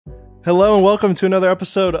Hello and welcome to another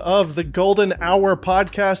episode of the Golden Hour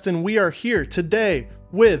podcast, and we are here today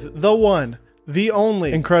with the one, the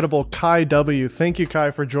only incredible Kai W. Thank you, Kai,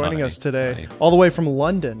 for joining us today, all the way from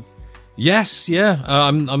London. Yes, yeah.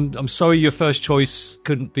 I'm sorry your first choice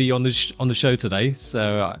couldn't be on the show today,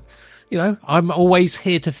 so I'm always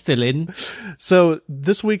here to fill in. So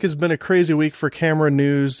this week has been a crazy week for camera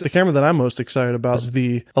news. The camera that I'm most excited about is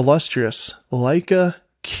the illustrious Leica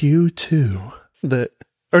Q2. The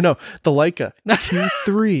Leica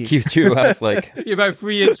Q3. Q2, I was like... You're about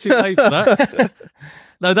 3 years too late for that.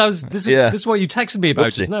 No, this is what you texted me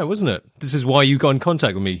about just now, wasn't it? This is why you got in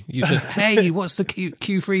contact with me. You said, hey, what's the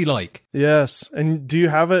Q3 like? Yes, and do you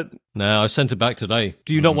have it? No, I sent it back today.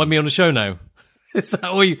 Do you not want me on the show now? Is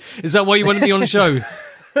that why you want to be on the show?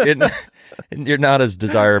 You're not as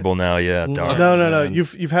desirable now, yeah. Darn. No.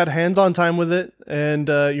 You've had hands-on time with it, and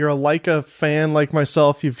you're a Leica fan like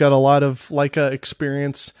myself. You've got a lot of Leica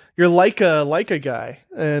experience. You're Leica guy,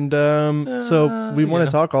 and so we want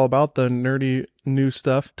to talk all about the nerdy new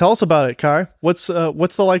stuff. Tell us about it, Kai. What's the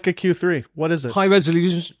Leica Q3? What is it? High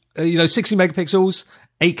resolution, 60 megapixels.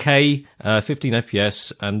 8K, 15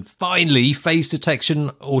 FPS, and finally phase detection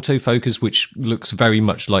autofocus, which looks very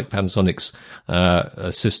much like Panasonic's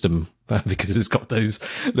system because it's got those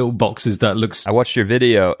little boxes that looks. I watched your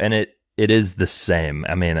video, and it is the same.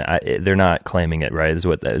 I mean, they're not claiming it, right? Is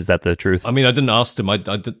that the truth? I mean, I didn't ask them.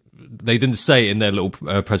 They didn't say it in their little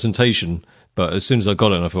presentation, but as soon as I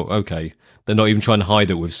got it, I thought, okay, they're not even trying to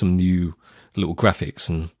hide it with some new little graphics,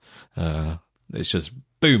 and it's just.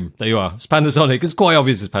 Boom, there you are. It's Panasonic. It's quite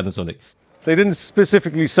obvious it's Panasonic. They didn't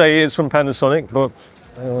specifically say it's from Panasonic, but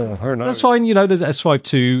I don't know. That's fine. The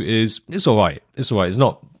S5 II it's all right. It's all right. It's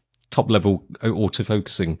not top-level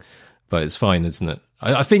autofocusing, but it's fine, isn't it?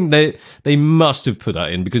 I think they must have put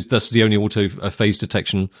that in because that's the only phase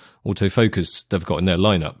detection autofocus they've got in their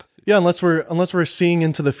lineup. Yeah, unless we're seeing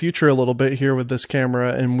into the future a little bit here with this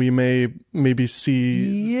camera, and we maybe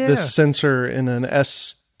see this sensor in an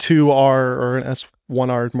S2R or an S1R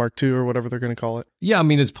Mark II or whatever they're going to call it. Yeah, I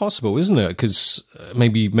mean, it's possible, isn't it? Because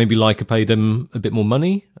maybe Leica paid them a bit more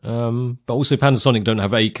money. But also Panasonic don't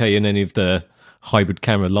have 8K in any of their hybrid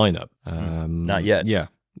camera lineup. Not yet. Yeah.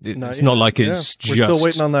 It's not like it's just... We're still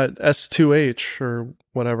waiting on that S2H or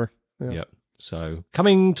whatever. Yeah. So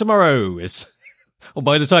coming tomorrow is... or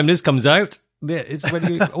by the time this comes out, it's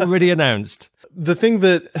already announced. The thing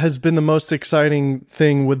that has been the most exciting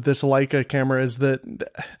thing with this Leica camera is that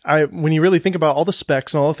when you really think about all the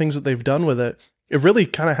specs and all the things that they've done with it, it really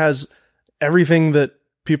kind of has everything that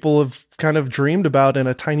people have kind of dreamed about in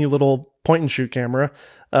a tiny little point and shoot camera.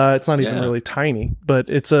 It's not even really tiny, but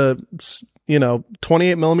it's a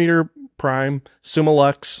 28 millimeter prime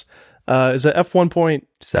Summilux. Is it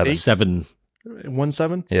f1.7? 7.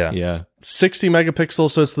 1.7? Yeah. 60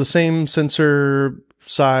 megapixels, so it's the same sensor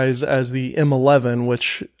size as the M11,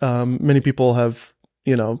 which many people have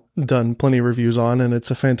done plenty of reviews on, and it's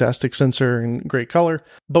a fantastic sensor and great color.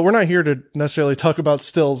 But we're not here to necessarily talk about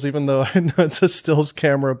stills, even though I know it's a stills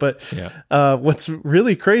camera. But what's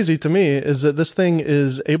really crazy to me is that this thing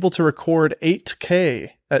is able to record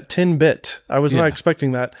 8K at 10-bit. I was not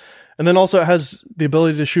expecting that. And then also it has the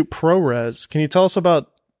ability to shoot ProRes. Can you tell us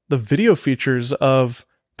about the video features of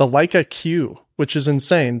the Leica Q, which is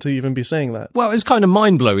insane to even be saying that? Well, it's kind of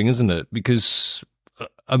mind-blowing, isn't it? Because,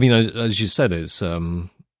 I mean, as you said, it's... I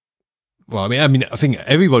think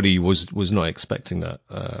everybody was not expecting that.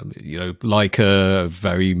 Leica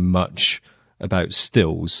very much about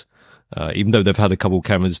stills, even though they've had a couple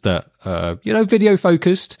cameras that,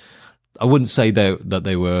 video-focused. I wouldn't say that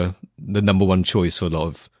they were the number one choice for a lot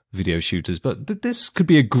of video shooters, but this could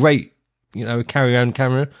be a great, carry-around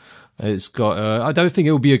camera. It's got, I don't think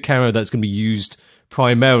it will be a camera that's going to be used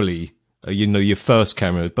primarily, your first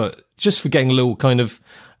camera, but just for getting a little kind of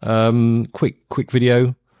quick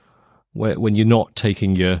video when you're not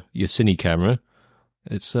taking your cine camera.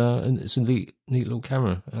 It's a neat little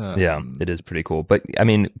camera. Yeah, it is pretty cool. But I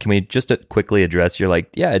mean, can we just quickly address? You're like,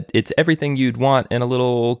 yeah, it's everything you'd want in a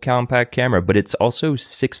little compact camera, but it's also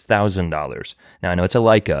 $6,000. Now I know it's a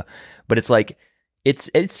Leica, but it's like.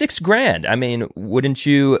 It's $6,000. I mean, wouldn't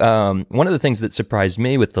you? One of the things that surprised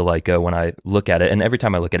me with the Leica when I look at it, and every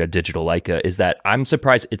time I look at a digital Leica, is that I'm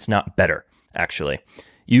surprised it's not better. Actually,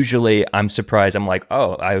 usually I'm surprised. I'm like,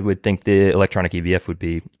 oh, I would think the electronic EVF would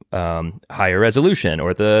be higher resolution,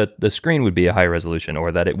 or the screen would be a higher resolution,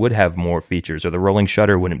 or that it would have more features, or the rolling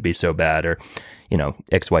shutter wouldn't be so bad, or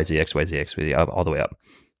XYZ, all the way up.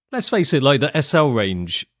 Let's face it, like the SL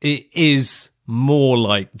range, it is more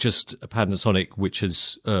like just a Panasonic which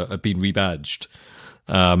has been rebadged.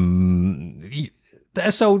 The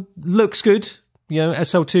SL looks good. You know,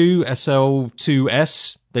 SL2,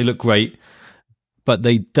 SL2S, they look great, but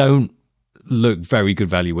they don't look very good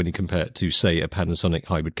value when you compare it to, say, a Panasonic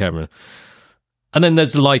hybrid camera. And then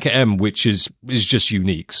there's the Leica M, which is just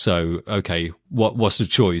unique. So, okay, what's the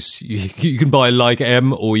choice? You can buy a Leica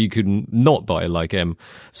M, or you can not buy a Leica M.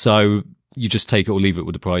 So you just take it or leave it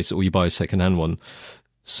with the price, or you buy a second-hand one.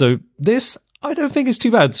 So this, I don't think it's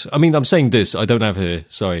too bad. I mean, I'm saying this, I don't have it here.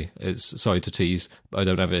 Sorry to tease, but I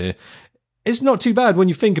don't have it here. It's not too bad when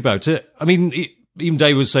you think about it. I mean, even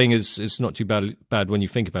Dave was saying it's not too bad when you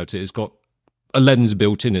think about it. It's got a lens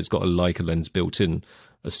built in. It's got a Leica lens built in,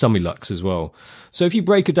 a Summilux as well. So if you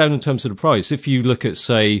break it down in terms of the price, if you look at,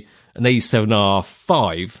 say, an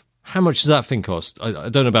A7R5, how much does that thing cost? I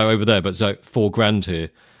don't know about over there, but it's like $4,000 here.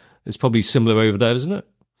 It's probably similar over there, isn't it?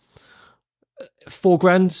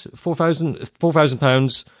 £4,000,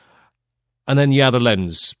 £4,000, and then you add a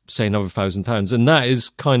lens, say another £1,000, and that is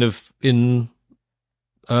kind of in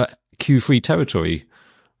Q3 territory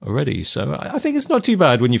already. So I think it's not too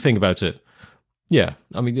bad when you think about it. Yeah,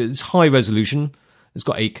 I mean, it's high resolution. It's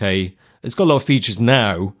got 8K. It's got a lot of features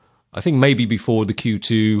now. I think maybe before the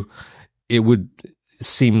Q2, it would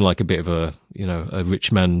seem like a bit of a, you know, a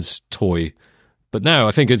rich man's toy. But now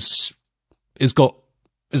I think it's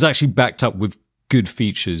actually backed up with good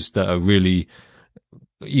features that are really,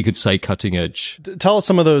 you could say, cutting edge. Tell us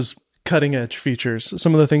some of those cutting edge features,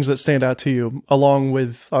 some of the things that stand out to you, along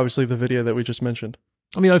with obviously the video that we just mentioned.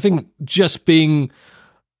 I mean, I think just being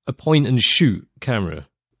a point and shoot camera,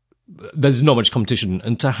 there's not much competition.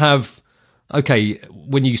 And to have, okay,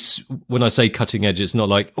 when I say cutting edge, it's not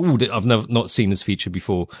like, oh, I've not seen this feature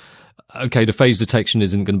before. Okay, the phase detection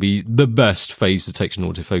isn't going to be the best phase detection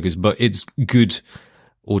autofocus, but it's good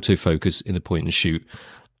autofocus in a point and shoot.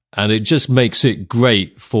 And it just makes it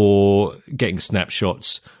great for getting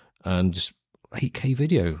snapshots and just 8K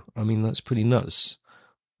video. I mean, that's pretty nuts.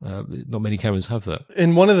 Not many cameras have that.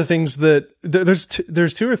 And one of the things that there's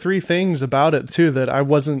two or three things about it too that I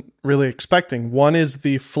wasn't really expecting. One is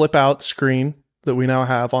the flip out screen that we now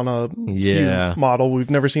have on a Q model. We've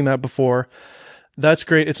never seen that before. That's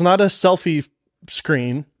great. It's not a selfie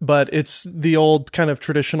screen, but it's the old kind of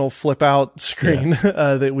traditional flip out screen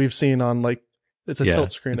that we've seen on, like, it's a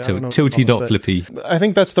tilt screen. Tilty, not flippy. I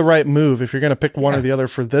think that's the right move. If you're going to pick one or the other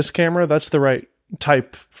for this camera, that's the right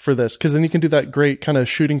type for this, because then you can do that great kind of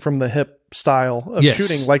shooting from the hip style of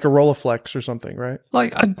shooting, like a Rolleiflex or something, right?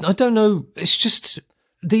 Like, I don't know. It's just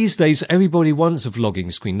these days everybody wants a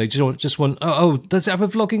vlogging screen. They just want, oh, does it have a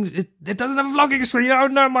vlogging? It doesn't have a vlogging screen. Oh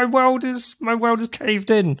no, my world is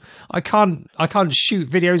caved in. I can't shoot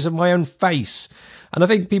videos of my own face. And I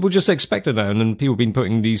think people just expect it now, and then people have been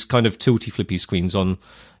putting these kind of tilty flippy screens on.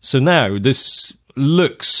 So now this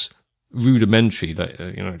looks rudimentary, that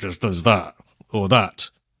it just does that or that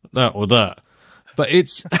or that. But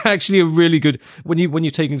it's actually a really good, when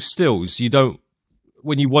you're taking stills,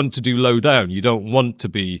 when you want to do low down, you don't want to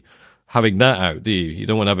be having that out, do you? You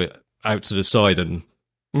don't want to have it out to the side, and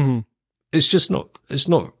it's just not,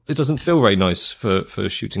 it doesn't feel very nice for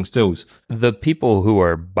shooting stills. The people who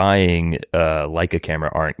are buying a Leica camera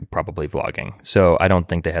aren't probably vlogging, so I don't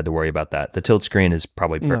think they had to worry about that. The tilt screen is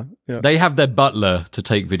probably They have their butler to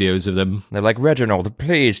take videos of them. They're like, Reginald,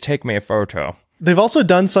 please take me a photo. They've also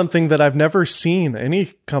done something that I've never seen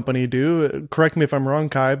any company do. Correct me if I'm wrong,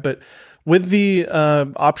 Kai, but with the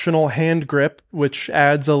optional hand grip, which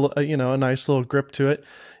adds a nice little grip to it,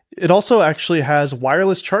 it also actually has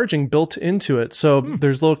wireless charging built into it. So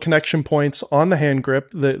there's little connection points on the hand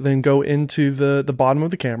grip that then go into the bottom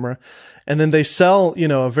of the camera. And then they sell,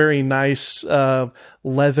 a very nice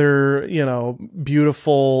leather,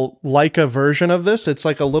 beautiful Leica version of this. It's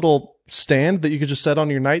like a little stand that you could just set on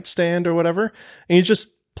your nightstand or whatever. And you just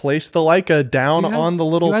place the Leica down on the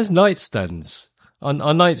little... Who has nightstands? Are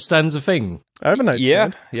nightstands a thing? I have a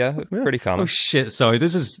nightstand. Yeah, pretty common. Oh shit! Sorry,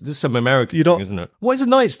 this is some American thing, isn't it? What is a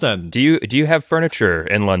nightstand? Do you have furniture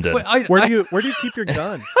in London? Wait, where do you keep your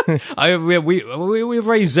gun? We're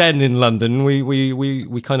very zen in London.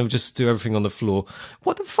 We kind of just do everything on the floor.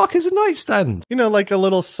 What the fuck is a nightstand? Like a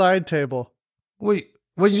little side table. Wait,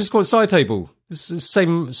 what did you just call it? Side table? This is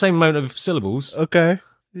the same amount of syllables. Okay.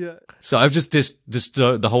 Yeah. So I've just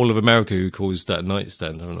the whole of America who calls that a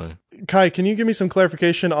nightstand, haven't I? Kai, can you give me some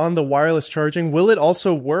clarification on the wireless charging? Will it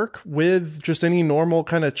also work with just any normal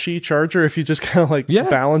kind of Qi charger if you just kind of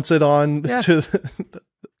balance it on to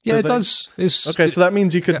it does. Okay, so that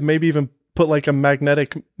means you could maybe even put like a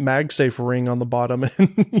magnetic MagSafe ring on the bottom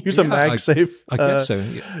and use a MagSafe I guess so.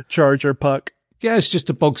 Charger puck. Yeah, it's just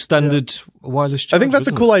a bog standard wireless charger. I think that's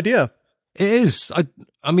a cool idea. It is.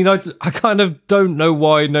 I mean, I kind of don't know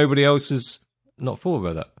why nobody else is not thought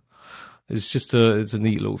about that. It's just it's a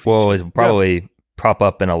neat little feature. Well, it'll probably prop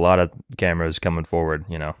up in a lot of cameras coming forward,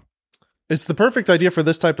 you know. It's the perfect idea for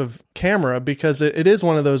this type of camera because it is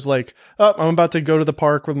one of those like, oh, I'm about to go to the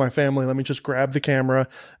park with my family. Let me just grab the camera.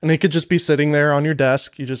 And it could just be sitting there on your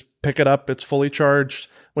desk. You just pick it up. It's fully charged.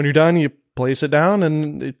 When you're done, you place it down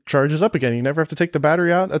and it charges up again. You never have to take the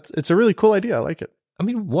battery out. It's a really cool idea. I like it. I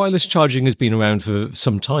mean, wireless charging has been around for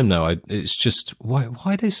some time now. It's just, why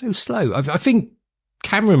are they so slow? I think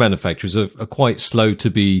camera manufacturers are quite slow to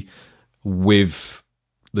be with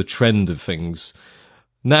the trend of things.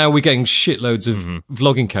 Now we're getting shitloads of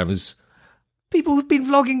vlogging cameras. People have been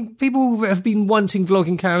wanting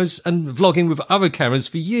vlogging cameras and vlogging with other cameras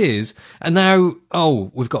for years. And now,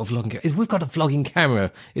 we've got a vlogging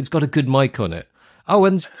camera. It's got a good mic on it. Oh,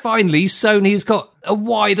 and finally, Sony's got a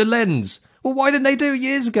wider lens. Well, why didn't they do it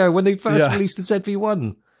years ago when they first released the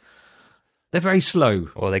ZV-1? They're very slow.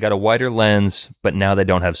 Well, they got a wider lens, but now they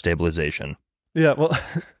don't have stabilization. Yeah, well,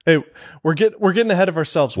 hey, we're getting ahead of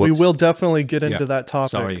ourselves. Whoops. We will definitely get into that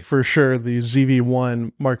topic for sure. The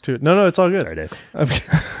ZV-1 Mark II. No, it's all good. Sorry, Dave.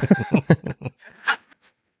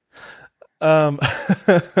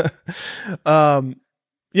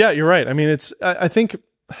 Yeah, you're right. I mean, I think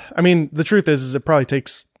the truth is it probably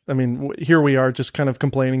takes. I mean, here we are just kind of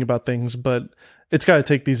complaining about things, but it's got to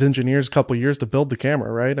take these engineers a couple of years to build the camera,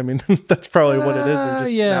 right? I mean, that's probably what it is. They're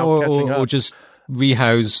just now catching up. Or just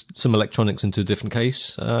rehouse some electronics into a different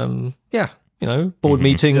case. Board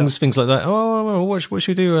meetings, things like that. What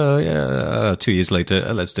should we do? 2 years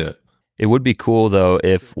later, let's do it. It would be cool though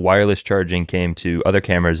if wireless charging came to other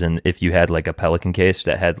cameras, and if you had like a Pelican case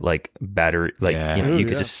that had like battery, you could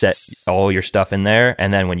just set all your stuff in there,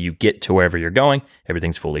 and then when you get to wherever you're going,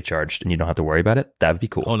 everything's fully charged, and you don't have to worry about it. That would be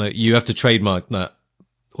cool. Oh no, you have to trademark that.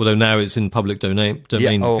 Although now it's in public domain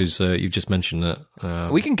because you've just mentioned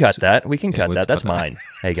that. We can cut that. We can cut that. That's mine.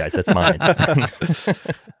 Hey guys, that's mine.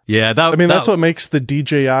 Yeah, that's what makes the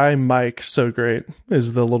DJI mic so great.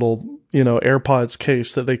 Is the little AirPods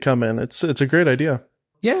case that they come in. It's a great idea.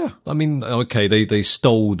 Yeah, I mean, okay, they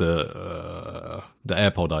stole the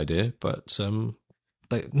AirPod idea, but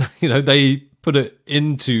they put it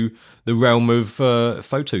into the realm of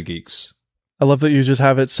photo geeks. I love that you just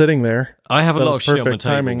have it sitting there. I have a lot of shit on my perfect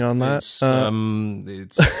table. Timing on that.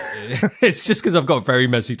 It's just because I've got a very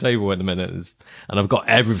messy table at the minute, and I've got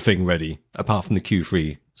everything ready apart from the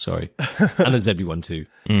Q3. Sorry, and the ZV-1 II.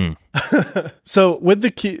 So with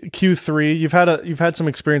the Q3, you've had some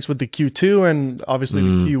experience with the Q2 and obviously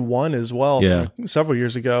the Q1 as well. Yeah. Several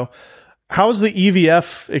years ago. How's the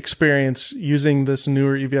EVF experience using this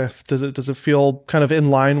newer EVF? Does it feel kind of in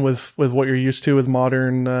line with what you're used to with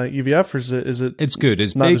modern EVF, or is it? It's good.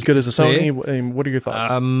 It's not big, as good as a Sony. clear. I mean, what are your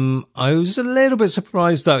thoughts? I was a little bit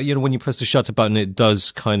surprised that when you press the shutter button, it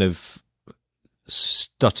does kind of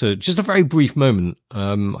stutter. Just a very brief moment.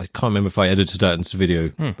 I can't remember if I edited that into the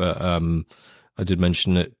video, but I did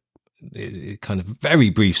mention it. It kind of very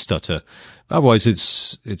brief stutter. Otherwise,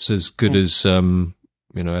 it's as good as any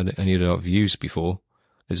that I've used before.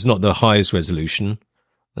 It's not the highest resolution.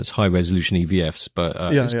 That's high resolution EVFs, but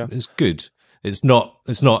it's good. It's not,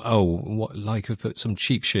 what, Leica put some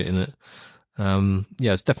cheap shit in it.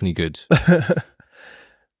 It's definitely good.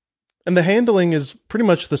 And the handling is pretty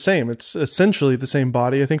much the same. It's essentially the same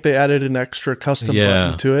body. I think they added an extra custom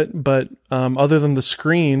button to it, but other than the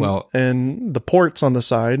screen and the ports on the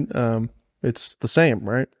side, it's the same,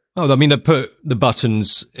 right? Oh, I mean, they put the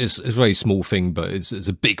buttons, it's a very small thing, but it's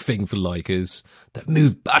a big thing for Leicas. They've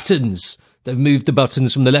moved buttons. They've moved the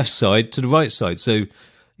buttons from the left side to the right side. So,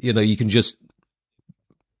 you can just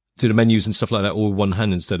do the menus and stuff like that all with one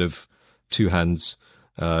hand instead of two hands.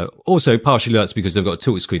 Also, partially that's because they've got a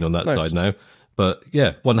tilt screen on that side now. But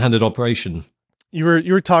yeah, one-handed operation. You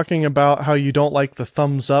were talking about how you don't like the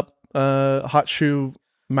thumbs up hot shoe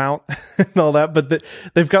mount and all that, but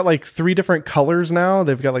they've got like 3 different colors now.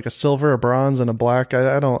 They've got like a silver, a bronze, and a black.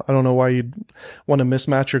 I don't know why you'd want to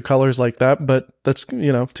mismatch your colors like that, but that's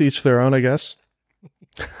to each their own, I guess.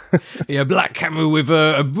 Yeah, black camera with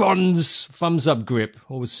a bronze thumbs up grip,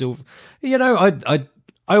 or with silver.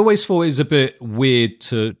 I always thought it was a bit weird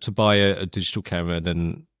to buy a digital camera and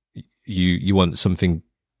then you want something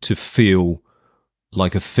to feel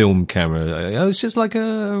like a film camera. It's just like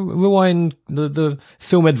a rewind, the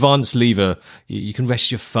film advance lever. You can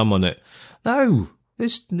rest your thumb on it. No,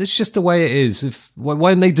 it's just the way it is.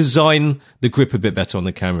 Why don't they design the grip a bit better on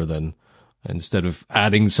the camera then, instead of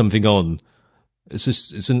adding something on?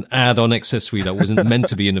 It's an add-on accessory that wasn't meant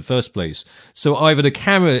to be in the first place. So either the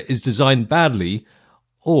camera is designed badly,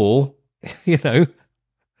 or you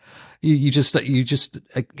just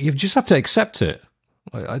have to accept it.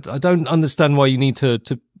 I don't understand why you need to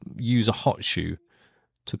use a hot shoe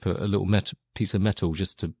to put a little piece of metal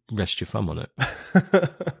just to rest your thumb on it.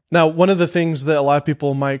 Now, one of the things that a lot of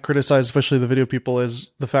people might criticize, especially the video people,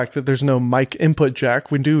 is the fact that there's no mic input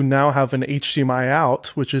jack. We do now have an HDMI out,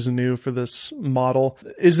 which is new for this model.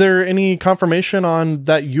 Is there any confirmation on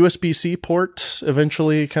that USB-C port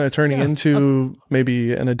eventually kind of turning into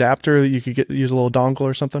maybe an adapter that you could use a little dongle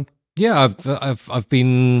or something? Yeah, I've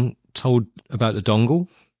been told about the dongle.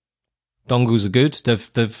 Dongles are good.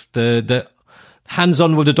 They're hands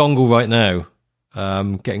on with the dongle right now.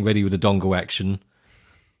 Getting ready with the dongle action.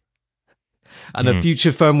 And a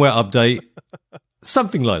future firmware update,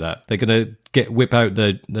 something like that. They're going to whip out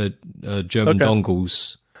the German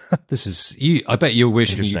dongles. This is you. I bet you're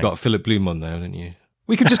wishing you got Philip Bloom on there, don't you?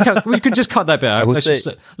 We could just cut that bit out.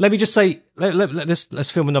 Let me just say,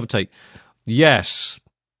 let's film another take. Yes,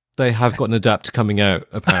 they have got an adapter coming out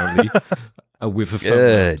apparently with a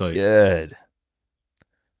firmware update. Good.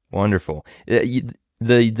 Wonderful.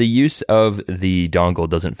 The use of the dongle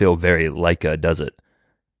doesn't feel very Leica, does it?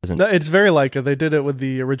 No, it's very Leica. They did it with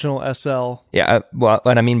the original SL. Yeah, well,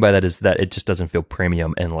 what I mean by that is that it just doesn't feel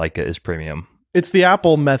premium, and Leica is premium. It's the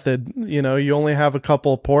Apple method. You know, you only have a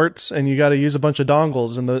couple ports, and you got to use a bunch of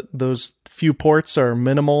dongles, and those few ports are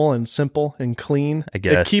minimal and simple and clean. I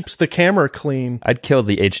guess. It keeps the camera clean. I'd kill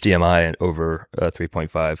the HDMI over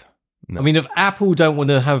 3.5. No. I mean, if Apple don't want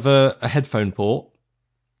to have a headphone port,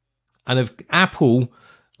 and if Apple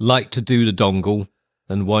like to do the dongle,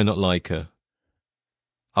 then why not Leica?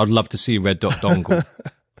 I'd love to see a red dot dongle.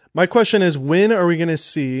 My question is, when are we going to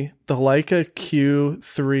see the Leica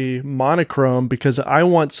Q3 Monochrom? Because I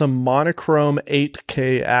want some monochrome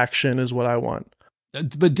 8K action is what I want.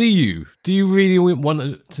 But do you really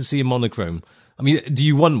want to see a monochrome? I mean, do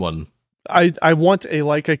you want one? I want a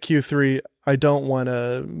Leica Q3. I don't want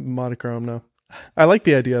a monochrome, no. I like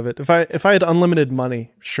the idea of it. If I had unlimited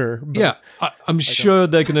money, sure. Yeah, I'm sure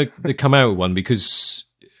they're going to come out with one because,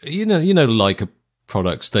 you know, Leica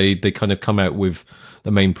products, they kind of come out with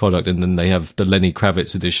the main product, and then they have the Lenny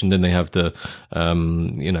Kravitz edition, then they have the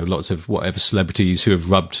lots of whatever celebrities who have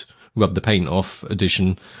rubbed the paint off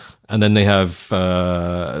edition, and then they have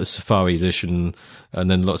a Safari edition, and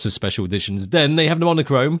then lots of special editions. Then they have the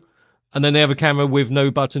monochrome, and then they have a camera with no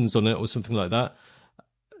buttons on it or something like that.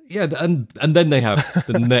 Yeah, and then they have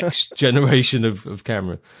the next generation of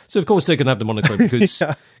camera. So of course they're going to have the monochrome because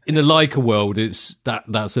in the Leica world,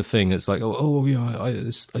 that's a thing. It's like, oh yeah, I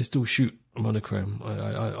still shoot monochrome.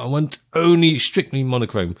 I want only strictly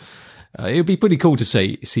monochrome. It would be pretty cool to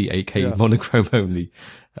see 8K monochrome only.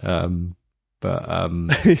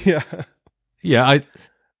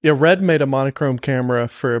 Red made a monochrome camera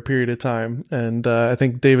for a period of time, and I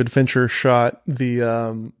think David Fincher shot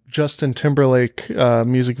the Justin Timberlake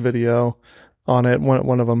music video on it,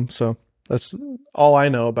 one of them. So that's all I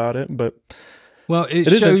know about it. But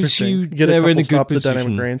it is shows you get they're in a good stops at position.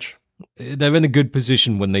 dynamic range. They're in a good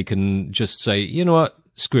position when they can just say, you know what,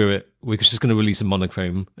 screw it, we're just going to release a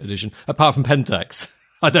monochrome edition. Apart from Pentax,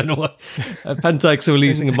 I don't know what Pentax are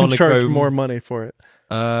releasing a monochrome. Charge more money for it.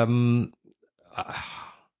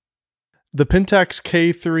 The Pentax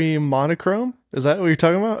K3 Monochrom? Is that what you're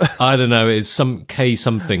talking about? I don't know. It's some K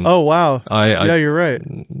something. Oh, wow. Yeah, you're right.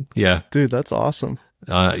 Yeah. Dude, that's awesome.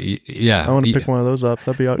 Yeah. I want to pick one of those up.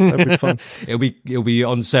 That'd be fun. It'll be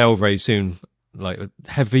on sale very soon. Like a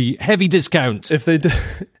heavy discount. If they did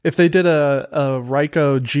a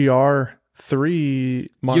Ryko GR3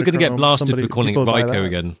 Monochrom, you're going to get blasted for calling it Ryko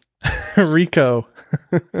again. Rico.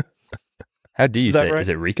 How do you say it? Right? Is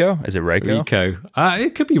it Rico? Is it Ryko? Rico.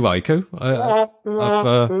 It could be Ryko.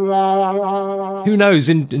 Who knows?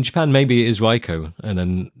 In Japan, maybe it is Ryko. And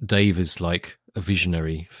then Dave is like a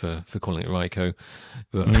visionary for calling it Ryko.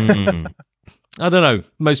 But I don't know.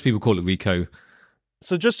 Most people call it Rico.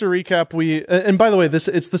 So just to recap, and by the way,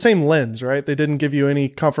 it's the same lens, right? They didn't give you any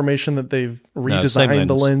confirmation that they've redesigned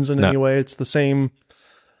the lens in any way. It's the same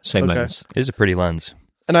lens. It is a pretty lens.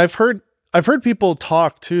 And I've heard people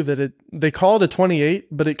talk too that they call it a 28,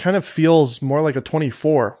 but it kind of feels more like a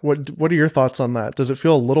 24. What are your thoughts on that? Does it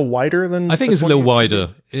feel a little wider than? I think it's a little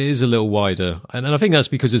wider. It is a little wider, and I think that's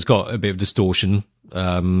because it's got a bit of distortion,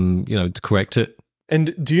 to correct it.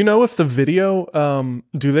 And do you know if the video,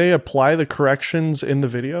 do they apply the corrections in the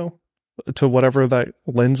video to whatever that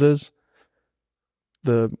lens is?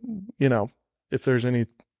 If there's any,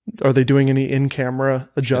 are they doing any in-camera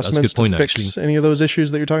adjustments to fix any of those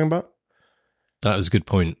issues that you're talking about? That was a good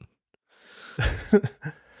point.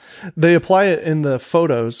 They apply it in the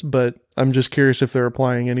photos, but I'm just curious if they're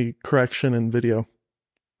applying any correction in video.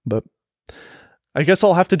 But I guess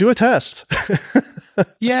I'll have to do a test.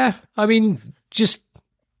 Yeah, I mean, just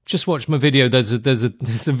Just watch my video. There's a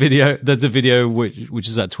video which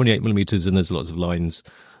is at 28 millimeters and there's lots of lines.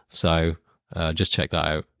 So just check that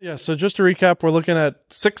out. Yeah. So just to recap, we're looking at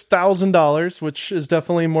 $6,000, which is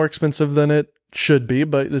definitely more expensive than it should be,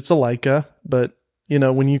 but it's a Leica. But you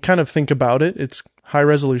know, when you kind of think about it, it's high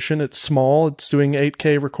resolution, it's small, it's doing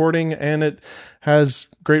 8K recording, and it has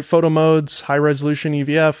great photo modes, high resolution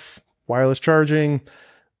EVF, wireless charging.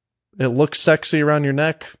 It looks sexy around your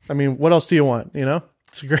neck. I mean, what else do you want? You know,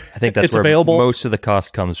 it's great. I think that's it's where available. Most of the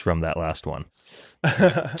cost comes from that last one.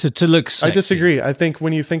 to look sexy. I disagree. I think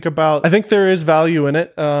when you think about, I think there is value in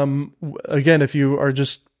it. Again, if you are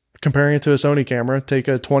just comparing it to a Sony camera, take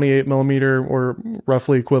a 28 millimeter or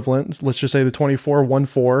roughly equivalent. Let's just say the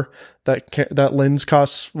 24-1.4. That lens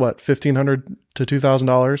costs what, $1,500 to $2,000.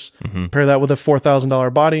 Mm-hmm. Pair that with a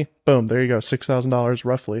 $4,000 body. Boom, there you go, $6,000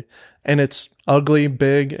 roughly. And it's ugly,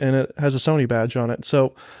 big, and it has a Sony badge on it.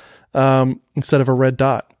 So instead of a red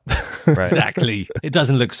dot. Right. Exactly. It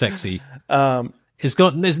doesn't look sexy. It's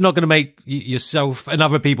not going to make yourself and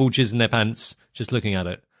other people jizz in their pants just looking at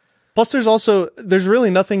it. Plus, there's really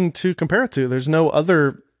nothing to compare it to. There's no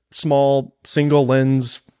other small single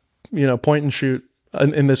lens, point and shoot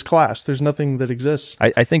in this class. There's nothing that exists.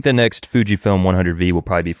 I think the next Fujifilm 100V will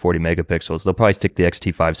probably be 40 megapixels. They'll probably stick the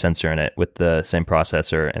X-T5 sensor in it with the same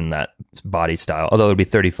processor and that body style. Although it'll be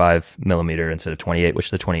 35 millimeter instead of 28, which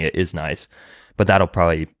the 28 is nice. But that'll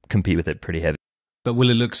probably compete with it pretty heavy. But will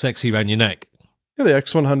it look sexy around your neck? Yeah, the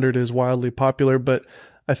X100 is wildly popular, but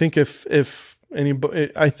I think if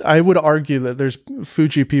anybody, I would argue that there's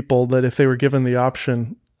Fuji people that if they were given the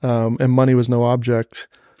option and money was no object,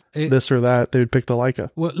 this or that, they would pick the Leica.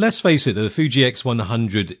 Well, let's face it, the Fuji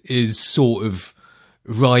X100 is sort of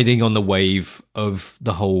riding on the wave of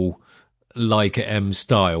the whole Leica M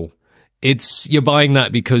style. You're buying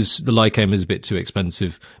that because the Leica M is a bit too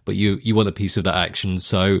expensive, but you want a piece of that action.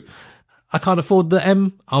 So I can't afford the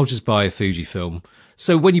M, I'll just buy a Fujifilm.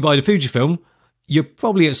 So when you buy the Fujifilm, you're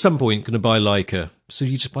probably at some point going to buy Leica. So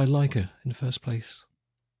you just buy Leica in the first place.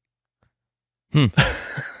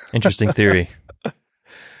 Interesting theory.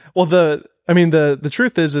 Well, the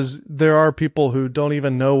truth is there are people who don't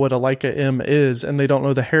even know what a Leica M is, and they don't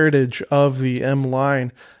know the heritage of the M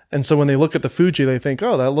line. And so when they look at the Fuji, they think,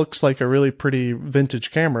 oh, that looks like a really pretty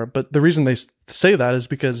vintage camera. But the reason they say that is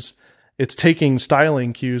because it's taking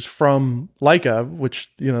styling cues from Leica,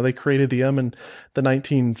 which, they created the M in the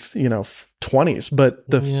 1920s, but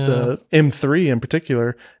the M3 in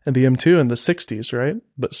particular and the M2 in the 60s, right?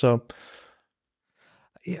 But so...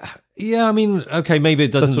 Yeah, I mean, okay, maybe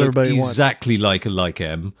it doesn't look exactly like a Leica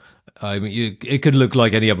M. I mean, it could look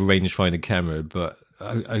like any other rangefinder camera, but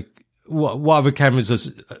what other cameras are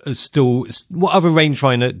still? What other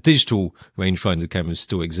digital rangefinder cameras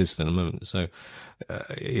still exist at the moment? So,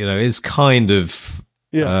 it's kind of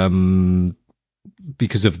because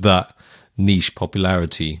of that niche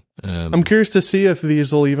popularity. I'm curious to see if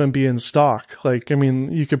these will even be in stock. Like, I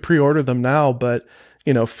mean, you could pre-order them now, but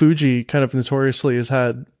Fuji kind of notoriously has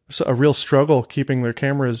had a real struggle keeping their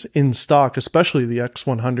cameras in stock, especially the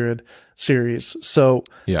X100 series. So,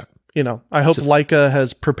 yeah. I hope Leica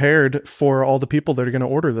has prepared for all the people that are going to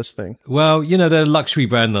order this thing. Well, they're a luxury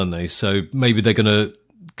brand, aren't they? So maybe they're going to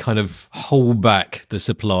kind of hold back the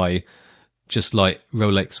supply, just like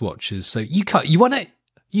Rolex watches. So you want it?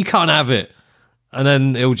 You can't have it. And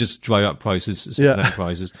then it'll just drive up prices,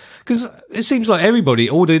 prices. Because it seems like everybody,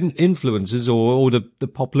 all the influencers or all the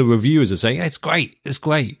popular reviewers are saying, it's great, it's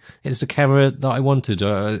great. It's the camera that I wanted.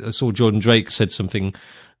 I saw Jordan Drake said something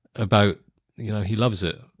about, he loves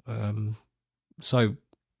it. So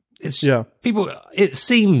it's people, it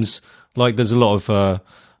seems like there's a lot of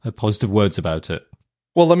positive words about it.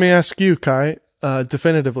 Well, let me ask you, Kai,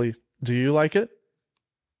 definitively, do you like it?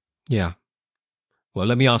 Yeah. Well,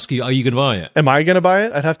 let me ask you, are you going to buy it? Am I going to buy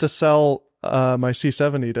it? I'd have to sell my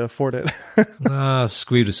C70 to afford it.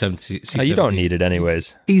 Screw the C70. You don't need it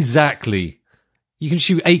anyways. Exactly. You can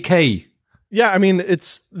shoot 8K. Yeah, I mean,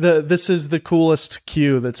 this is the coolest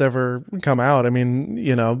Q that's ever come out. I mean,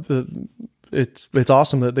 it's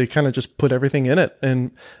awesome that they kind of just put everything in it.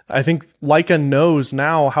 And I think Leica knows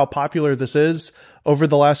now how popular this is over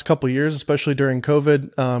the last couple of years, especially during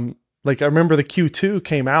COVID. Like I remember the Q2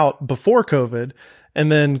 came out before COVID, and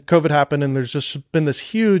then COVID happened, and there's just been this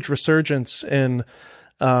huge resurgence in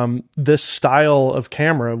this style of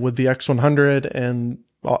camera with the X100 and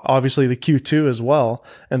obviously the Q2 as well,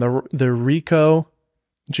 and the Ricoh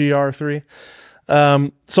GR3.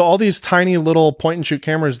 So all these tiny little point and shoot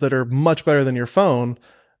cameras that are much better than your phone,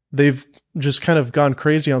 they've just kind of gone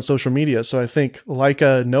crazy on social media. So I think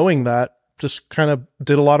Leica, knowing that, just kind of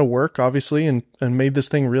did a lot of work, obviously, and made this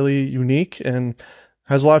thing really unique and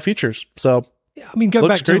has a lot of features. So yeah, I mean, go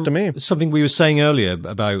looks back great to me. Something we were saying earlier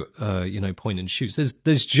about point and shoots.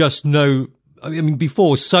 There's just no. I mean,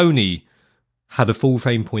 before Sony had a full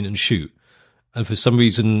frame point and shoot, and for some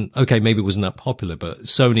reason, okay, maybe it wasn't that popular, but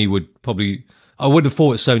Sony would probably. I would have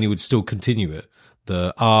thought Sony would still continue it.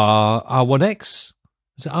 The R1X,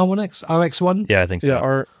 is it R1X, RX1? Yeah, I think so.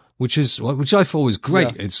 Yeah, which I thought was great.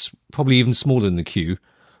 Yeah. It's probably even smaller than the Q,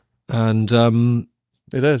 and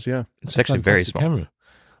it is. Yeah, it's actually very small. Camera.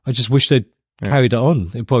 I just wish they'd carried it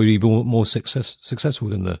on. It'd probably be more successful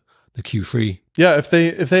than the Q3. Yeah, if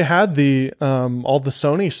they had the all the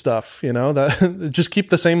Sony stuff, that just keep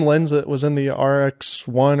the same lens that was in the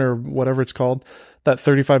RX1 or whatever it's called, that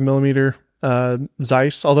 35 millimeter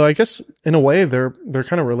Zeiss. Although I guess in a way their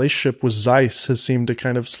kind of relationship with Zeiss has seemed to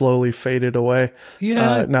kind of slowly faded away.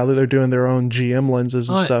 Yeah. Now that they're doing their own GM lenses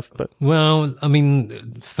and stuff. But well, I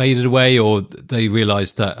mean, faded away, or they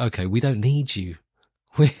realized that okay, we don't need you.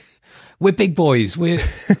 We're big boys.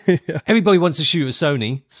 Everybody wants to shoot a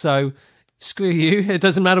Sony, so screw you. It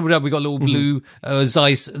doesn't matter. We got a little blue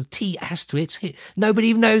Zeiss T asterisk. Nobody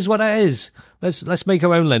even knows what that is. Let's make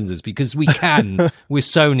our own lenses because we can. We're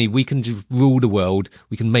Sony. We can just rule the world.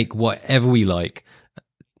 We can make whatever we like.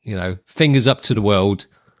 Fingers up to the world.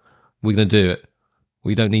 We're gonna do it.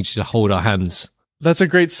 We don't need you to hold our hands. That's a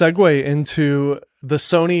great segue into the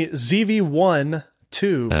Sony ZV-1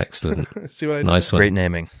 II. Excellent. See what I did? Nice one. Great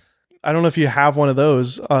naming. I don't know if you have one of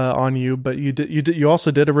those on you, but you also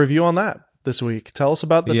did a review on that this week. Tell us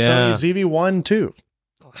about the Sony ZV-1 II.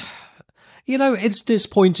 It's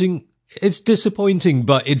disappointing. It's disappointing,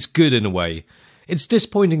 but it's good in a way. It's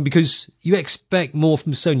disappointing because you expect more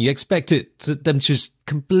from Sony. You expect them to just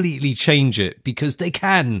completely change it because they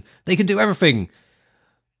can. They can do everything.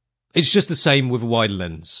 It's just the same with a wide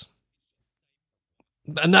lens.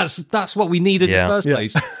 And that's what we needed in the first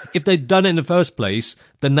place. If they'd done it in the first place,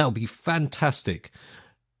 then that would be fantastic.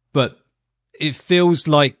 But it feels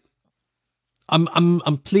like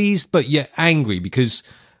I'm pleased, but yet angry because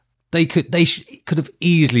they could have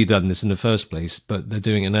easily done this in the first place, but they're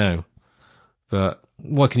doing it now. But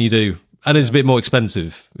what can you do? And it's a bit more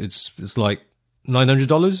expensive. It's like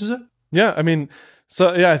 $900, is it? Yeah, I mean.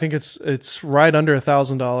 So yeah, I think it's right under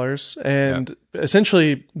 $1,000, and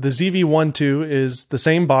essentially the ZV-1 II is the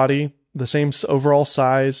same body, the same overall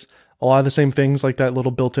size, a lot of the same things like that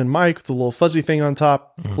little built-in mic, the little fuzzy thing on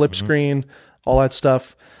top, flip screen, all that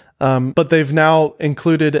stuff. But they've now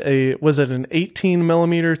included an 18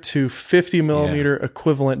 millimeter to 50 millimeter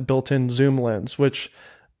equivalent built-in zoom lens, which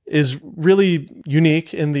is really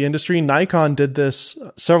unique in the industry. Nikon did this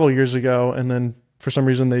several years ago, and then for some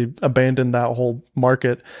reason they abandoned that whole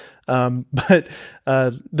market. But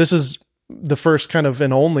this is the first kind of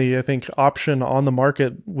and only, I think, option on the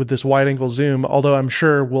market with this wide angle zoom. Although I'm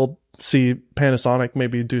sure we'll see Panasonic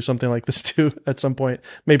maybe do something like this too at some point.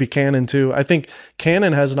 Maybe Canon too. I think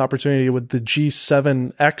Canon has an opportunity with the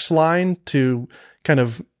G7X line to kind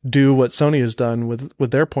of do what Sony has done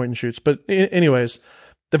with their point and shoots. But anyways,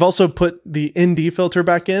 they've also put the ND filter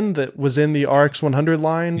back in that was in the RX100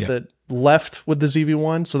 line that left with the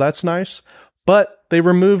ZV-1, so that's nice. But they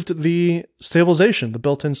removed the stabilization, the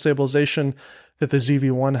built-in stabilization that the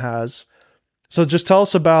ZV-1 has. So just tell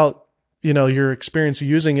us about, your experience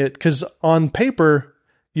using it, because on paper,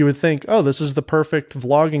 you would think, oh, this is the perfect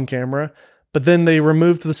vlogging camera, but then they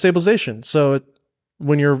removed the stabilization. So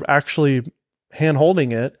when you're actually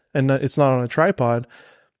hand-holding it and it's not on a tripod,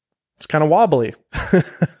 it's kind of wobbly.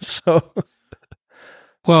 So...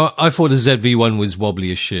 Well, I thought the ZV-1 was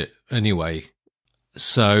wobbly as shit anyway.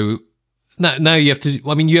 So now you have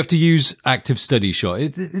to use active steady shot.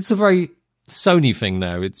 It's a very Sony thing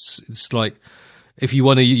now. It's like if you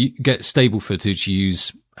want to get stable footage, you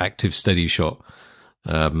use active steady shot.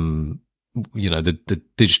 The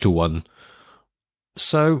digital one.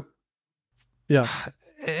 So yeah,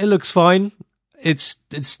 it looks fine. It's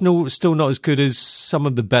still not as good as some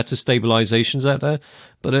of the better stabilizations out there,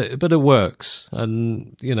 but it works,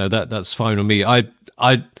 and that's fine with me. I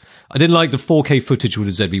didn't like the 4K footage with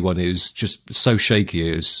the ZV-1. It was just so shaky.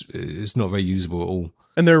 It's not very usable at all.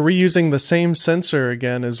 And they're reusing the same sensor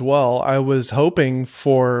again as well. I was hoping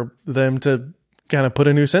for them to kind of put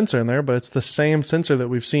a new sensor in there, but it's the same sensor that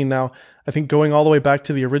we've seen now. I think going all the way back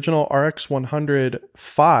to the original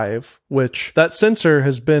RX100V, which that sensor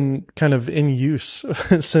has been kind of in use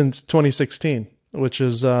since 2016, which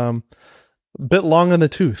is a bit long on the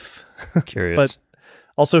tooth. Curious. But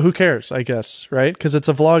also, who cares, I guess, right? Because it's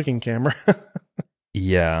a vlogging camera.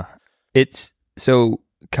 Yeah. It's so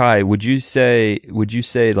Kai, would you say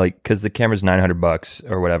like, because the camera's $900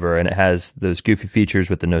 or whatever, and it has those goofy features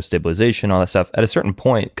with the no stabilization, all that stuff, at a certain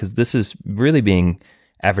point, because this is really being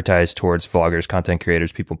advertised towards vloggers, content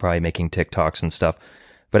creators, people probably making TikToks and stuff.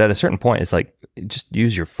 But at a certain point, it's like, just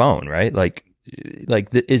use your phone, right?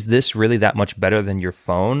 Is this really that much better than your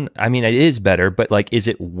phone? I mean, it is better, but like, is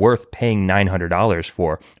it worth paying $900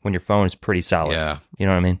 for when your phone is pretty solid? Yeah. You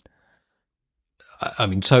know what I mean? I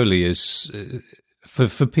mean, totally is for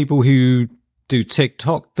people who do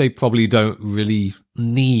TikTok, they probably don't really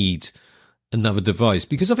need another device,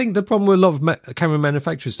 because I think the problem with a lot of camera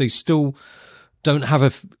manufacturers, they still don't have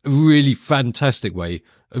a really fantastic way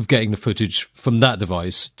of getting the footage from that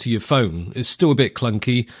device to your phone. It's still a bit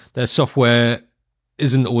clunky. Their software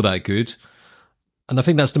isn't all that good. And I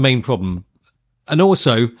think that's the main problem. And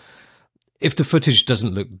also, if the footage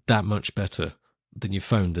doesn't look that much better than your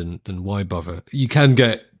phone, then why bother? You can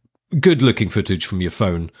get good looking footage from your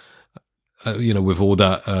phone, with all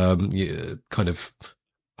that kind of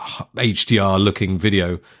HDR looking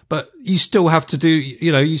video, but you still have to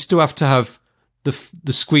you still have to have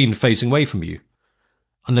the screen facing away from you,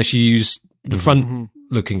 unless you use the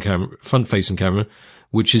front facing camera,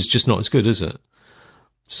 which is just not as good, is it?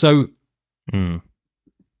 So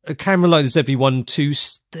a camera like the ZV-1 II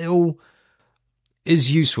still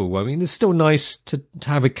is useful. I mean, it's still nice to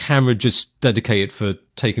have a camera just dedicated for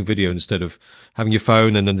taking video instead of having your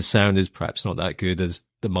phone, and then the sound is perhaps not that good, as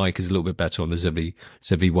the mic is a little bit better on the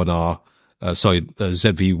ZV-1R.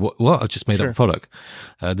 ZV, what? I just made up a product.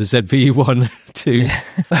 The ZV-1 II.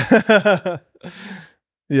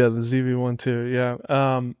 Yeah, the ZV-1 II. Yeah.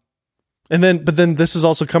 But then this is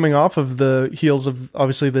also coming off of the heels of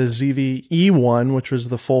obviously the ZV-E1, which was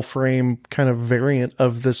the full frame kind of variant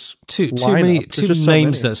of this. Too many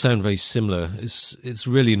names that sound very similar. It's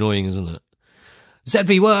really annoying, isn't it?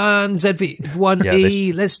 ZV-1,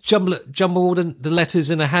 ZV-1E. Let's jumble all the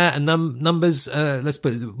letters in a hat and numbers. Must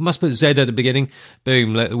put Z at the beginning.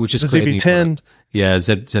 Boom. We'll just create a new product. Yeah,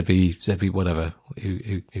 ZV, whatever.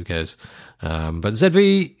 Who cares? But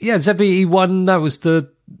ZV-E1. That was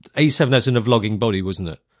the A7 as in a vlogging body, wasn't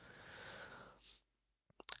it?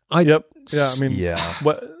 Yep. Yeah. I mean, yeah.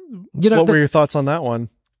 What were your thoughts on that one?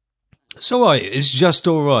 It's all right. It's just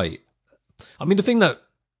all right. I mean, the thing that.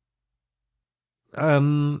 I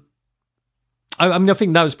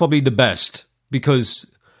think that was probably the best,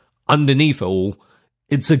 because underneath it all,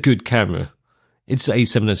 it's a good camera. It's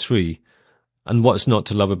A7S III, and what's not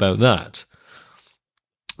to love about that?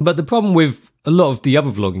 But the problem with a lot of the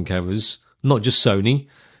other vlogging cameras, not just Sony,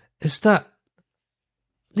 is that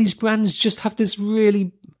these brands just have this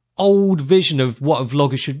really old vision of what a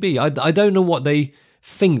vlogger should be. I don't know what they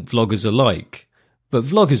think vloggers are like, but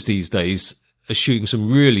vloggers these days are shooting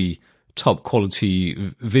some really top quality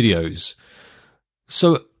videos.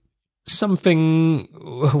 So something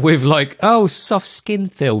with like, soft skin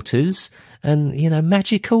filters and,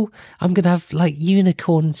 magical. I'm going to have like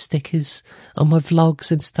unicorn stickers on my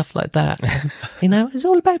vlogs and stuff like that. It's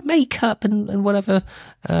all about makeup and whatever.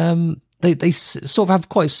 They sort of have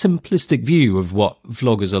quite a simplistic view of what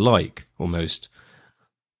vloggers are like, almost.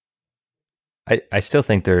 I still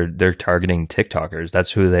think they're targeting TikTokers. That's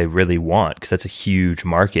who they really want, because that's a huge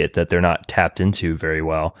market that they're not tapped into very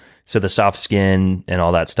well. So the soft skin and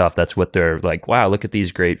all that stuff, that's what they're like, wow, look at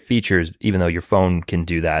these great features, even though your phone can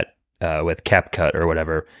do that with CapCut or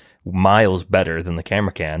whatever, miles better than the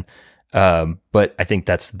camera can. But I think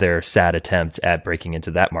that's their sad attempt at breaking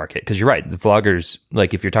into that market. Because you're right, the vloggers,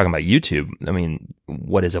 like if you're talking about YouTube, I mean,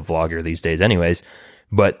 what is a vlogger these days anyways?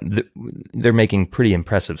 But they're making pretty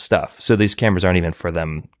impressive stuff. So these cameras aren't even for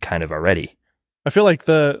them kind of already. I feel like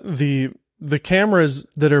the cameras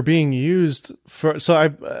that are being used for,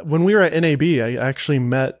 when we were at NAB, I actually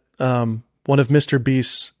met one of Mr.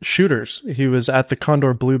 Beast's shooters. He was at the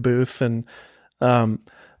Condor Blue booth, and I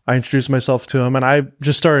introduced myself to him, and I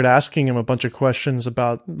just started asking him a bunch of questions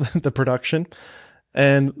about the production.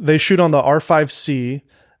 And they shoot on the R5C,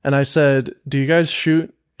 and I said, "Do you guys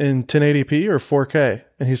shoot in 1080p or 4K?"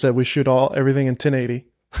 And he said, "We shoot everything in 1080."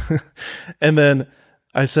 And then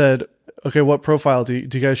I said, "Okay, what profile do you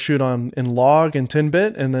guys shoot in log and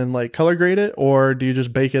 10-bit and then like color grade it, or do you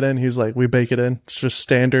just bake it in?" He's like, "We bake it in. It's just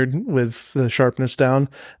standard with the sharpness down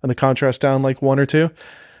and the contrast down like 1 or 2."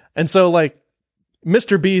 And so like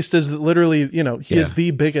Mr. Beast is literally, he is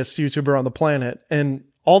the biggest YouTuber on the planet, and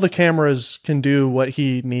all the cameras can do what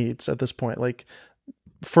he needs at this point. Like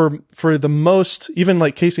for the most, even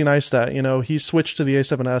like Casey Neistat, he switched to the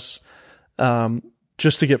A7S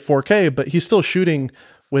just to get 4K, but he's still shooting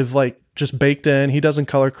with like just baked in. He doesn't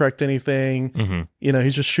color correct anything. Mm-hmm.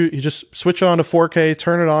 He just switch it on to 4K,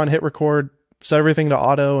 turn it on, hit record, set everything to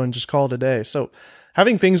auto, and just call it a day. So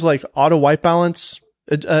having things like auto white balance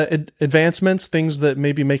advancements, things that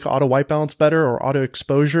maybe make auto white balance better or auto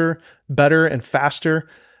exposure better and faster.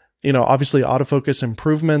 You know, obviously autofocus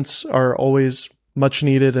improvements are always much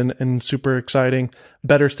needed and super exciting.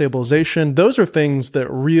 Better stabilization. Those are things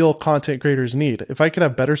that real content creators need. If I could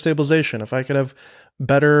have better stabilization, if I could have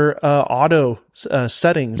better auto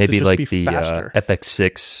settings, maybe to just like be the faster.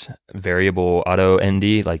 FX6 variable auto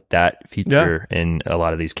ND, like that feature in a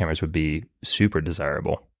lot of these cameras would be super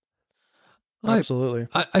desirable. Absolutely.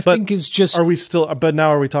 I think it's just... Are we still... But now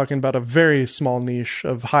are we talking about a very small niche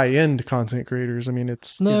of high-end content creators? I mean,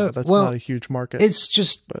 it's... No, you know, that's not a huge market. It's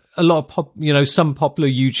just a lot of some popular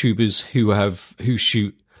YouTubers who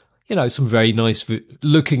shoot, some very nice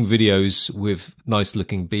looking videos with nice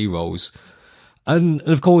looking B-rolls. And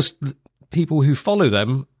of course, people who follow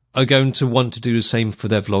them are going to want to do the same for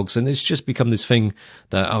their vlogs. And it's just become this thing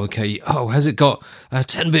that, has it got a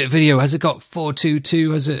 10-bit video? Has it got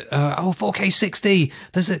 422? Has it, 4K 60?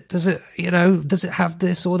 Does it have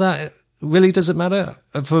this or that? It really doesn't matter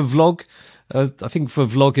for vlog. I think for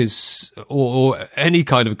vlog is, or any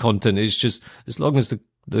kind of content, is just, as long as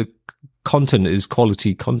the content is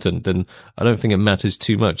quality content, then I don't think it matters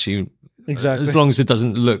too much. Exactly. As long as it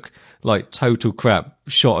doesn't look like total crap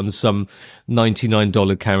shot on some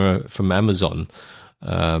 $99 camera from Amazon,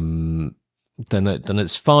 then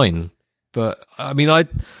it's fine. But I mean,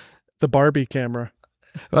 the Barbie camera.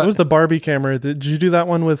 What was the Barbie camera? Did you do that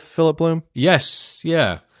one with Philip Bloom? Yes,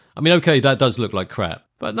 yeah. I mean, okay, that does look like crap,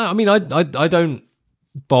 but no, I mean, I don't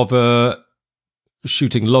bother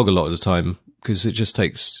shooting log a lot of the time because it just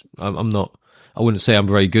takes. I wouldn't say I'm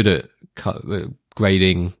very good at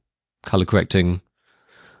grading, color correcting,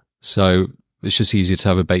 so it's just easier to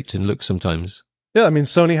have a baked-in look sometimes. Yeah, I mean,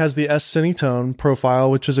 Sony has the S Cinetone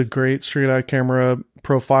profile, which is a great straight-eye camera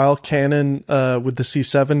profile. Canon with the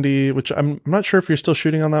C70, which I'm not sure if you're still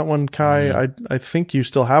shooting on that one, Kai. Yeah. I think you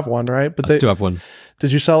still have one, right? But I still have one.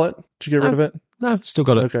 Did you sell it? Did you get rid of it? No, still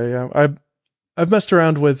got it. Okay, yeah. I've messed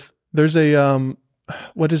around with. There's a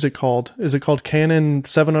what is it called? Is it called Canon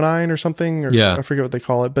 709 or something? Or, Yeah, I forget what they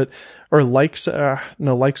call it, but or Leica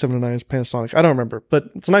 709 is Panasonic. I don't remember, but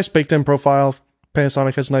it's a nice baked-in profile.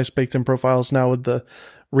 Panasonic has nice baked-in profiles now with the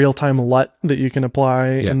real-time LUT that you can apply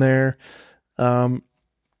in there.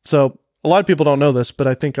 So a lot of people don't know this, but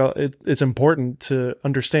I think it's important to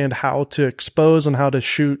understand how to expose and how to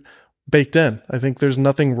shoot baked in. I think there's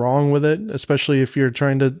nothing wrong with it, especially if you're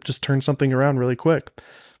trying to just turn something around really quick.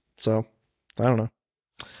 So I don't know.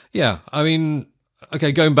 Yeah, I mean,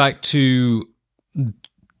 okay, going back to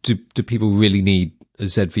do people really need a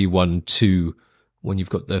ZV-1 II when you've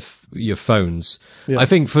got your phones? Yeah. I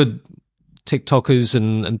think for TikTokers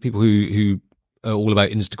and people who are all about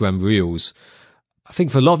Instagram Reels, I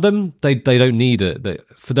think for a lot of them, they don't need it.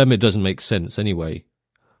 For them, it doesn't make sense anyway.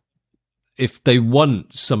 If they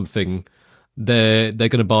want something, they're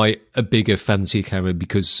going to buy a bigger, fancier camera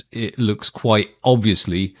because it looks quite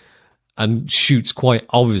obviously and shoots quite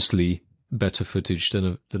obviously better footage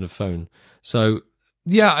than a phone. So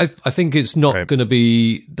yeah, I think it's not going to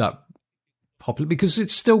be that popular because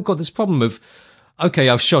it's still got this problem of, okay,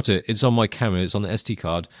 I've shot it. It's on my camera. It's on the SD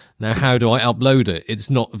card. Now, how do I upload it? It's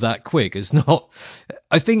not that quick. It's not.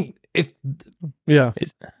 I think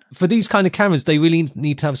for these kind of cameras, they really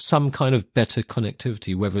need to have some kind of better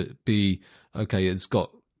connectivity, whether it be, okay, it's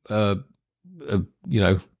got, Wi-Fi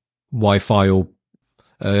or,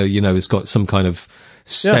 it's got some kind of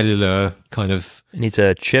cellular kind of. It needs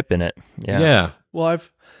a chip in it. Yeah. Well,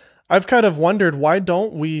 I've kind of wondered, why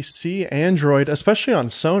don't we see Android, especially on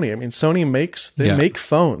Sony? I mean, Sony make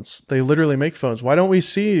phones. They literally make phones. Why don't we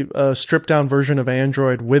see a stripped down version of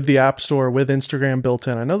Android with the App Store, with Instagram built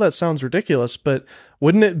in? I know that sounds ridiculous, but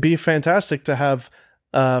wouldn't it be fantastic to have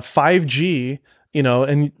 5G,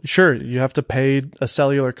 and sure, you have to pay a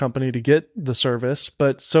cellular company to get the service,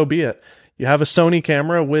 but so be it. You have a Sony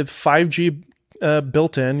camera with 5G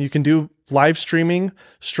built in. You can do live streaming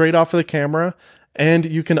straight off of the camera. And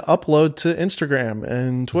you can upload to Instagram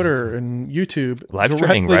and Twitter and YouTube. Live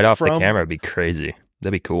streaming right off the camera would be crazy.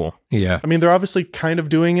 That'd be cool. Yeah. I mean, they're obviously kind of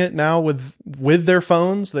doing it now with their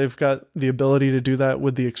phones. They've got the ability to do that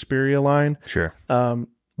with the Xperia line. Sure.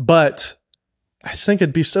 But I just think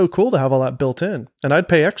it'd be so cool to have all that built in. And I'd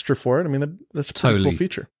pay extra for it. I mean, that's a pretty cool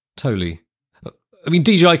feature. Totally. I mean,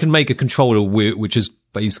 DJI can make a controller which is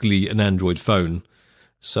basically an Android phone.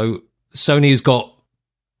 So Sony's got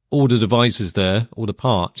all the devices there, all the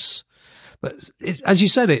parts. But as you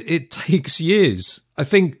said, it takes years. I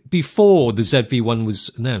think before the ZV-1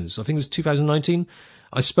 was announced, I think it was 2019,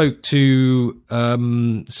 I spoke to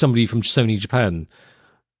somebody from Sony Japan.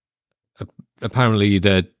 Apparently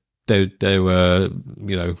they're they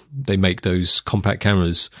make those compact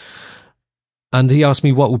cameras. And he asked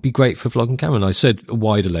me what would be great for a vlogging camera. And I said a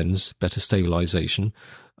wider lens, better stabilization.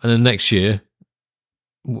 And then next year,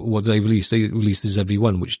 what did they release? They released the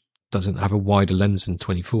ZV-1, which doesn't have a wider lens than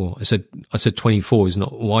 24. I said 24 is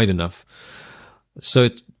not wide enough. So,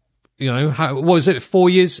 what was it? 4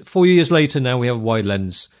 years later, now we have a wide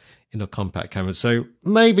lens in a compact camera. So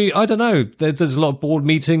maybe, I don't know, there's a lot of board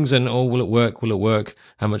meetings and, will it work? Will it work?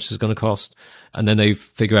 How much is it going to cost? And then they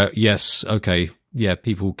figure out, yes, okay, yeah,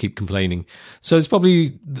 people keep complaining. So it's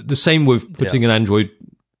probably the same with putting an Android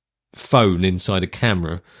phone inside a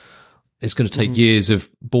camera. It's going to take years of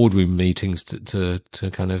boardroom meetings to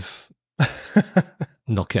kind of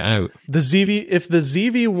knock it out. If the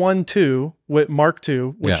ZV-1 II with Mark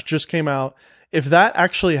II, which just came out, if that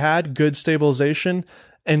actually had good stabilization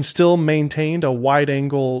and still maintained a wide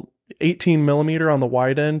angle 18 millimeter on the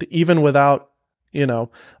wide end, even without,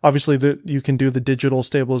 obviously you can do the digital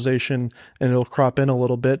stabilization and it'll crop in a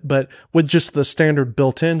little bit, but with just the standard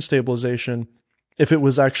built-in stabilization, if it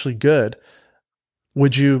was actually good,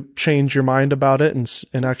 would you change your mind about it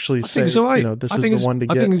and actually say, this is the one to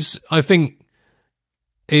get? I think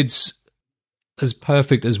it's as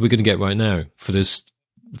perfect as we're going to get right now for this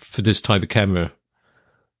type of camera.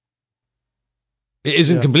 It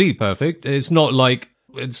isn't completely perfect. It's not like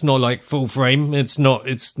full frame. It's not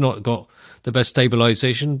got the best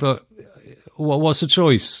stabilization, but what's the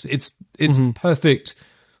choice? It's perfect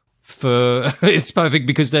it's perfect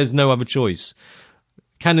because there's no other choice.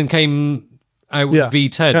 Canon came out with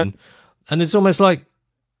V10 and it's almost like,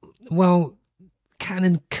 well,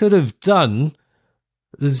 Canon could have done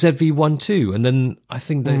the ZV-1 II, and then I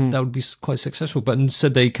think that would be quite successful, but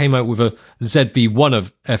instead they came out with a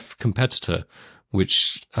ZV-1 EVF competitor,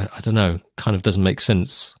 which I don't know, kind of doesn't make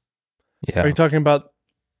sense. Yeah. Are you talking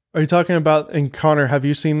about, and Connor, have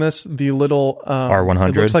you seen this? The little R100?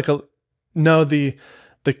 It looks like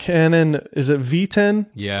the Canon, is it V10?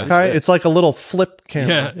 Yeah. Okay? It's like a little flip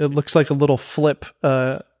camera. Yeah. It looks like a little flip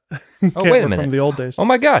camera wait a minute. from the old days. Oh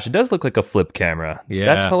my gosh, it does look like a flip camera. Yeah.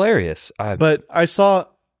 That's hilarious. But I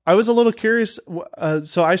was a little curious.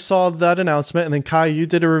 So I saw that announcement, and then Kai, you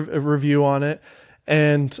did a review on it.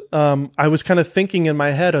 And I was kind of thinking in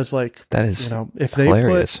my head, I was like, that is if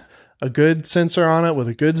hilarious. They put a good sensor on it with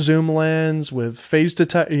a good zoom lens, with phase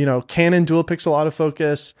detect, Canon dual pixel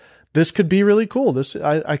autofocus, this could be really cool.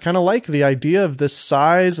 I kind of like the idea of this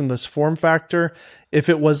size and this form factor. If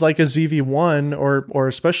it was like a ZV-1 or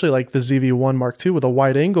especially like the ZV-1 Mark II with a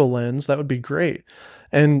wide angle lens, that would be great.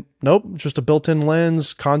 And nope, just a built-in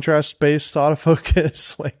lens, contrast-based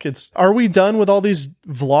autofocus. Are we done with all these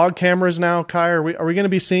vlog cameras now, Kai? Are we going to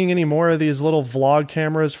be seeing any more of these little vlog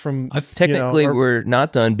cameras from? Technically, we're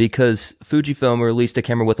not done because Fujifilm released a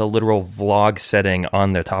camera with a literal vlog setting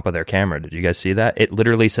on the top of their camera. Did you guys see that? It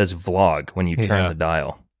literally says vlog when you turn the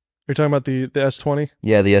dial. You're talking about the S20?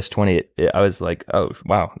 Yeah, the S20. I was like, oh,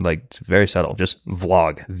 wow. Like, it's very subtle. Just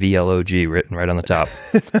vlog, VLOG written right on the top.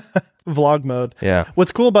 Vlog mode. Yeah.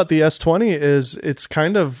 What's cool about the S20 is it's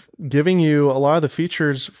kind of giving you a lot of the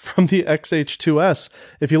features from the XH2S.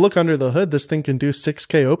 If you look under the hood, this thing can do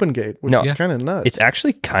 6K open gate, which is kind of nuts. It's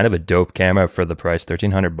actually kind of a dope camera for the price,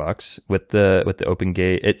 $1,300 with the open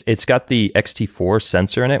gate. It's got the XT4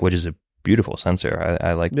 sensor in it, which is a beautiful sensor.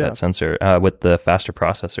 I like that sensor with the faster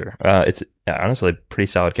processor. It's honestly a pretty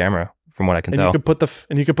solid camera from what I can tell. You could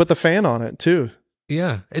put the fan on it too.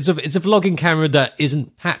 Yeah, it's a vlogging camera that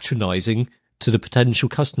isn't patronizing to the potential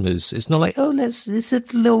customers. It's not like, it's a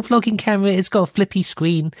little vlogging camera. It's got a flippy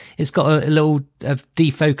screen. It's got a little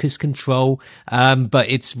defocus control. But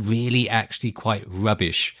it's really actually quite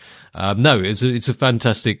rubbish. No, it's a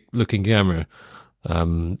fantastic looking camera,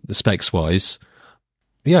 specs wise.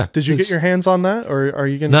 Yeah. Did you get your hands on that, or are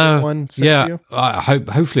you going to get one sent to you?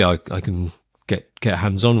 Hopefully I can get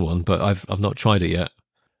hands on one, but I've not tried it yet.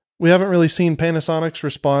 We haven't really seen Panasonic's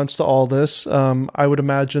response to all this. I would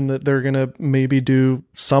imagine that they're going to maybe do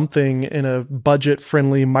something in a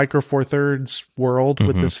budget-friendly Micro Four Thirds world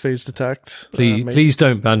with this phase detect. Please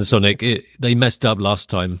don't, Panasonic. They messed up last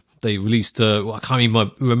time. They released I can't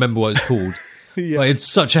even remember what it's called. But it's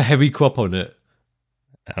such a heavy crop on it.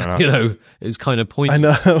 I don't know. It's kind of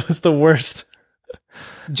pointless. I know, it was the worst.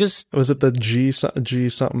 Was it the G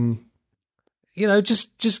something?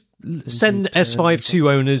 Just send S5 II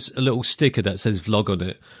owners a little sticker that says vlog on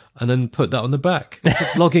it, and then put that on the back. It's a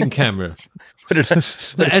vlogging camera. Put it on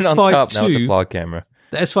top now with the vlog camera.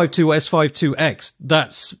 The S5 II or S5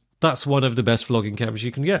 IIX, that's one of the best vlogging cameras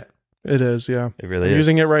you can get. It is, yeah. It really is. I'm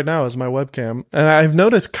using it right now as my webcam. And I've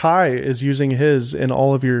noticed Kai is using his in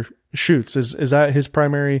all of your shoots. Is that his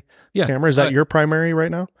primary camera? Is that your primary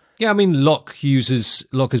right now? Yeah, I mean, Locke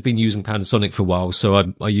has been using Panasonic for a while,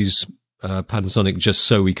 so I use Panasonic just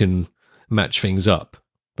so we can match things up,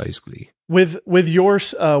 basically. With your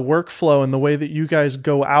workflow and the way that you guys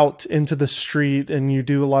go out into the street and you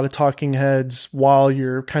do a lot of talking heads while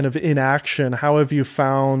you're kind of in action, how have you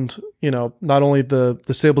found, not only the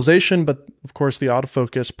stabilization, but of course the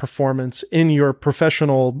autofocus performance in your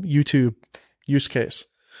professional YouTube use case?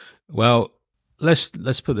 Well, let's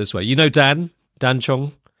put it this way. Dan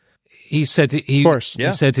Chong? He said of course.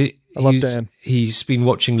 He said I love Dan. He's been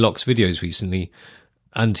watching Locke's videos recently,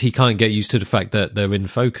 and he can't get used to the fact that they're in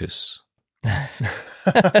focus. I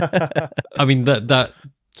mean that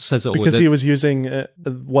says it all. Because he was using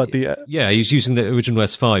he's using the original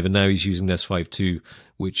S5 and now he's using the S5 II,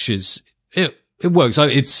 which is it works.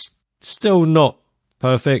 It's still not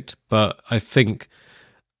perfect, but I think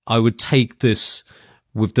I would take this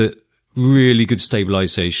with the really good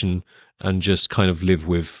stabilization and just kind of live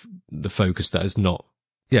with the focus that is not.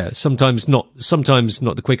 Yeah, sometimes not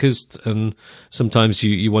the quickest, and sometimes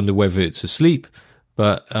you wonder whether it's asleep.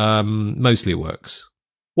 But mostly it works.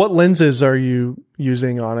 What lenses are you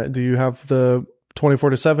using on it? Do you have the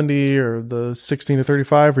 24-70 or the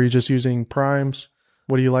 16-35? Or are you just using primes?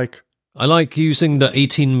 What do you like? I like using the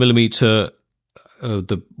 18mm,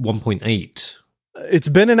 the 1.8. It's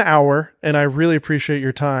been an hour, and I really appreciate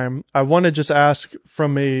your time. I want to just ask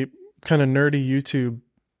from a kind of nerdy YouTube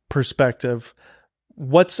perspective,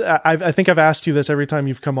 I think I've asked you this every time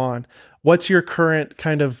you've come on. What's your current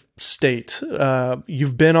kind of state?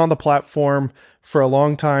 You've been on the platform for a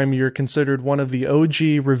long time. You're considered one of the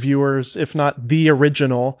OG reviewers, if not the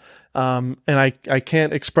original. And I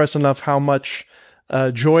can't express enough how much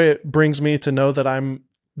joy it brings me to know that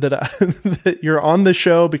that you're on the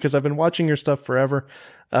show, because I've been watching your stuff forever.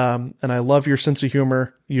 And I love your sense of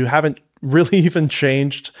humor. You haven't really even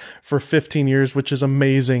changed for 15 years, which is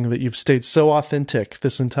amazing that you've stayed so authentic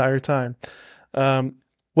this entire time.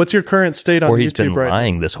 What's your current state on YouTube? Or he's been right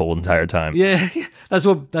lying now? This whole entire time. Yeah, that's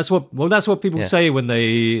what people say when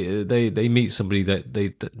they meet somebody that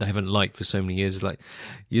they haven't liked for so many years. Like,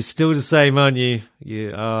 you're still the same, aren't you?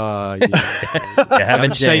 You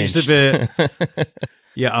haven't changed a bit.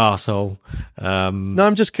 You arsehole. No,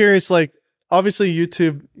 I'm just curious, like, obviously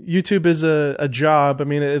YouTube is a job. I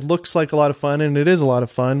mean, it looks like a lot of fun, and it is a lot of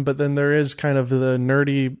fun, but then there is kind of the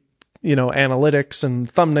nerdy, analytics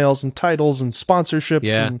and thumbnails and titles and sponsorships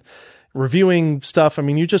and reviewing stuff. I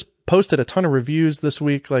mean, you just posted a ton of reviews this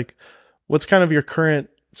week. Like, what's kind of your current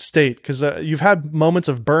state? Because you've had moments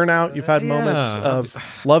of burnout. You've had moments of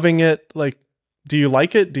loving it. Like, do you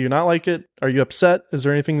like it? Do you not like it? Are you upset? Is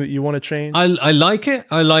there anything that you want to change? I like it.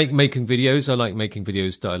 I like making videos. I like making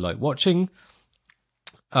videos that I like watching.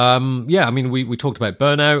 I mean, we talked about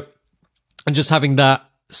burnout and just having that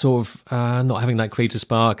sort of not having that creator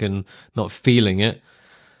spark and not feeling it.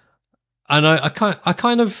 And I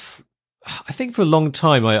think for a long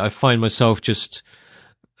time I find myself just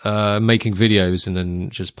making videos and then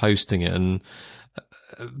just posting it. And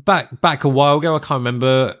back a while ago, I can't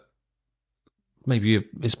remember. Maybe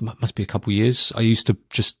it must be a couple of years. I used to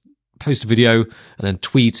just post a video and then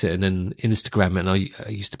tweet it and then Instagram it. And I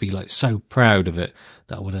used to be like so proud of it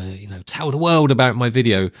that I want to, tell the world about my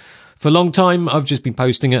video. For a long time, I've just been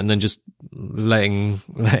posting it and then just letting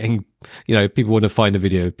people want to find a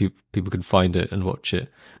video. People can find it and watch it,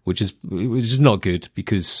 which is not good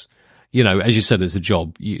because, as you said, it's a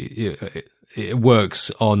job. It works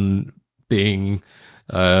on being,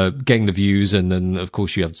 getting the views, and then of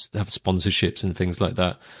course you have sponsorships and things like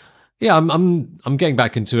that. Yeah, I'm getting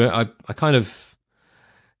back into it. I kind of,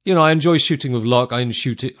 I enjoy shooting with Locke. I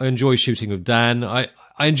enjoy shooting with Dan. I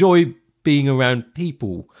enjoy being around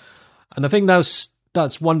people, and I think that's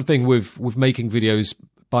one thing with making videos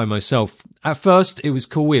by myself. At first, it was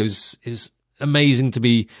cool. It was amazing to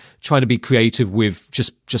be trying to be creative with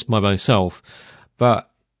just by myself,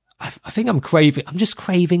 but I think I'm just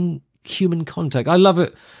craving human contact. I love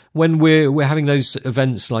it when we're having those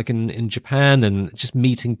events like in Japan and just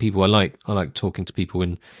meeting people. I like talking to people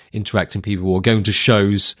and interacting with people, or going to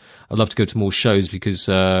shows. I'd love to go to more shows because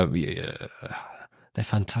they're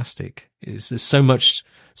fantastic. There's so much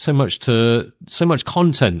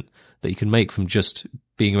content that you can make from just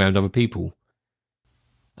being around other people.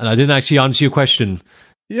 And I didn't actually answer your question.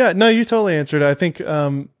 Yeah, no, you totally answered. I think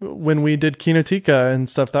when we did Kinotika and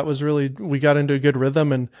stuff, that was really, we got into a good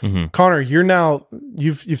rhythm. And Connor,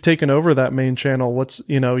 you've taken over that main channel.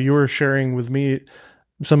 You were sharing with me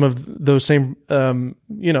some of those same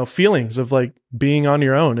feelings of like being on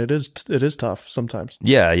your own. It is tough sometimes.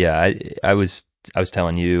 Yeah. I was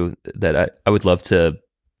telling you that I would love to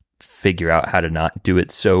figure out how to not do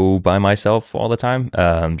it so by myself all the time,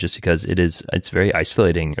 just because it's very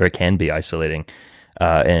isolating, or it can be isolating,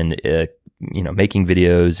 and making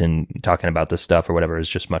videos and talking about this stuff or whatever is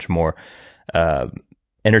just much more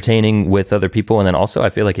entertaining with other people. And then also I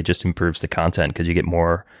feel like it just improves the content because you get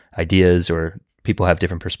more ideas, or people have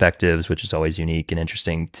different perspectives, which is always unique and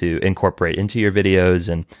interesting to incorporate into your videos.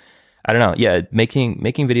 And I don't know, yeah, making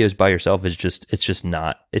videos by yourself is just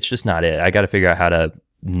not it. I got to figure out how to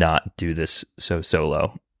not do this so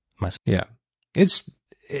solo myself. Yeah,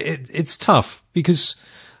 it's tough because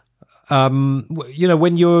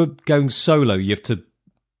when you're going solo, you have to.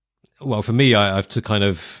 Well, for me, I have to kind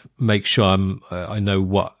of make sure I know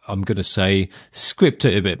what I'm going to say, script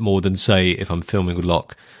it a bit more than say if I'm filming with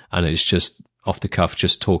Locke and it's just off the cuff,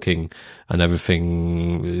 just talking, and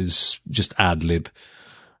everything is just ad lib.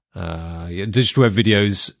 Digital web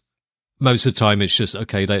videos, most of the time it's just,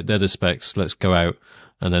 okay, they're the specs, let's go out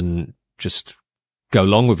and then just go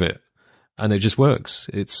along with it. And it just works.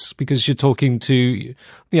 It's because you're talking to,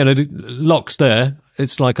 Locke's there.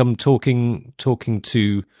 It's like I'm talking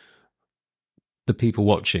to the people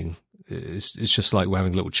watching. It's just like we're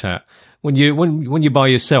having a little chat. When you're by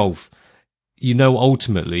yourself,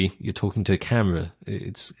 ultimately you're talking to a camera.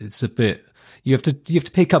 It's a bit, you have to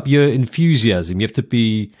pick up your enthusiasm. You have to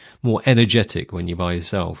be more energetic when you're by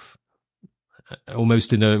yourself,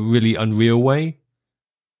 almost in a really unreal way.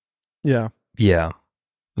 Yeah. Yeah.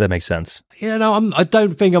 That makes sense. I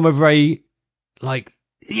don't think I'm a very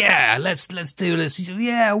let's do this.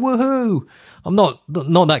 Yeah, woohoo! I'm not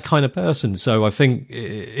that kind of person. So I think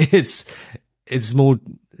it's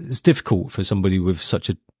difficult for somebody with such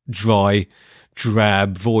a dry,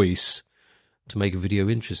 drab voice to make a video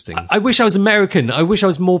interesting. I wish I was American. I wish I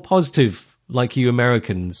was more positive like you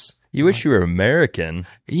Americans. You wish you were American?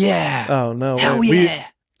 Yeah. Oh no. Hell yeah.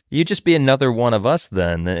 You'd just be another one of us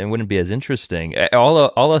then. It wouldn't be as interesting.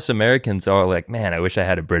 All us Americans are like, man, I wish I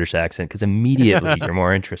had a British accent, because immediately you're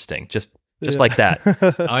more interesting. Just like that.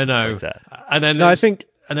 I know. Like that. And then I think,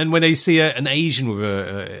 and then when they see an Asian with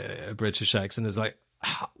a British accent, it's like,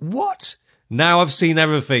 what? Now I've seen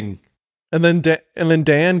everything. And then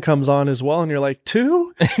Dan comes on as well, and you're like,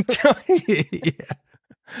 two? Yeah.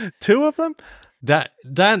 Two of them?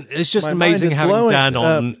 Dan, it's just My amazing mind is having blowing. Dan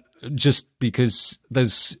on, just because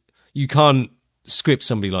you can't script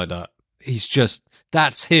somebody like that.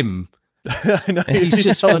 That's him. I know. He's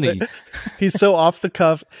just funny. He's so off the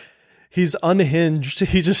cuff. He's unhinged.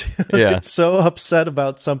 He just gets so upset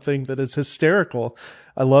about something that is hysterical.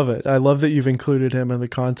 I love it. I love that you've included him in the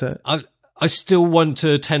content. I still want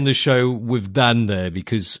to attend the show with Dan there,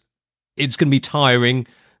 because it's going to be tiring,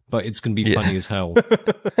 but it's going to be funny as hell.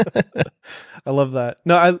 I love that.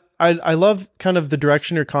 No, I love kind of the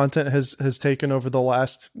direction your content has taken over the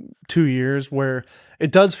last 2 years, where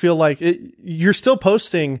it does feel like you're still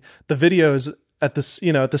posting the videos at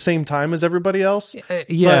the same time as everybody else.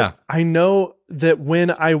 Yeah. But I know that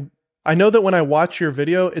when I watch your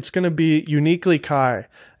video, it's going to be uniquely Kai,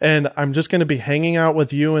 and I'm just going to be hanging out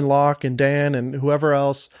with you and Locke and Dan and whoever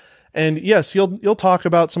else. And yes, you'll talk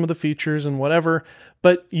about some of the features and whatever,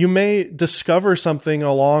 but you may discover something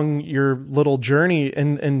along your little journey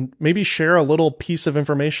and maybe share a little piece of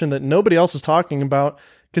information that nobody else is talking about,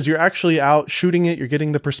 because you're actually out shooting it. You're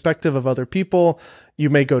getting the perspective of other people. You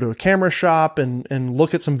may go to a camera shop and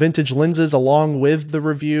look at some vintage lenses along with the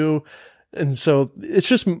review. And so it's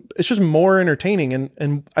just more entertaining.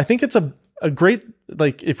 And I think it's a great,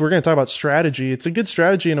 if we're going to talk about strategy, it's a good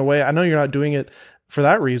strategy in a way. I know you're not doing it for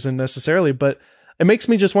that reason necessarily, but it makes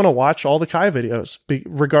me just want to watch all the Kai videos,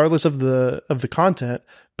 regardless of the content,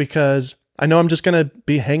 because I know I'm just going to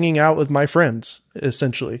be hanging out with my friends,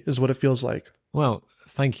 essentially, is what it feels like. Well,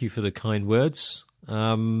 thank you for the kind words.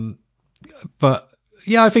 But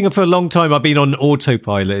yeah, I think for a long time I've been on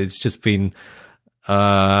autopilot. It's just been,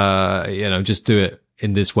 just do it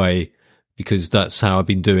in this way, because that's how I've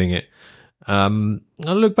been doing it. I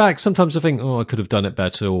look back, sometimes I think, I could have done it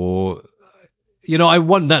better, or, I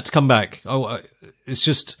want that to come back. It's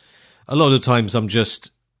just a lot of times I'm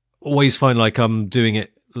just always find like I'm doing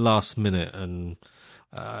it last minute. And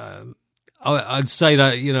I'd say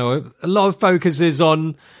that, a lot of focus is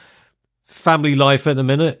on family life at the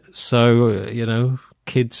minute. So,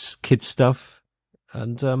 kids stuff.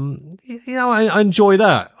 And, I enjoy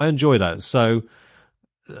that. So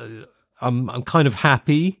I'm kind of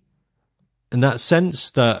happy in that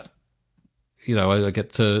sense that, I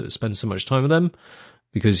get to spend so much time with them,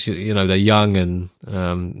 because, they're young and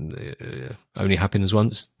only happens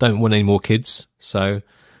once. Don't want any more kids. So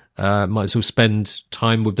might as well spend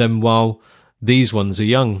time with them while these ones are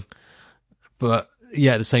young. But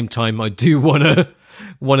yeah, at the same time, I do want to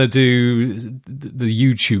want to do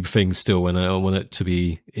the YouTube thing still, and I want it to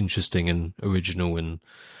be interesting and original and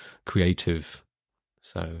creative.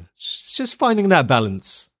 So it's just finding that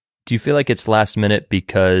balance. Do you feel like it's last minute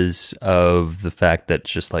because of the fact that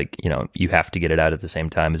it's just like, you have to get it out at the same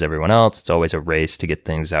time as everyone else? It's always a race to get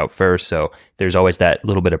things out first. So there's always that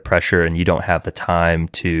little bit of pressure, and you don't have the time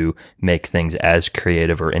to make things as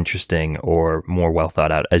creative or interesting or more well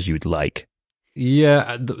thought out as you'd like.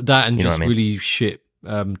 Yeah, that and just really shit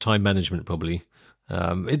time management probably.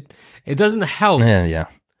 It doesn't help. Yeah.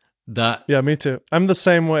 That Yeah, me too. I'm the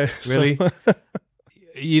same way. Really? So.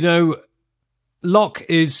 Lock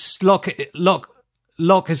is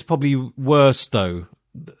probably worse though.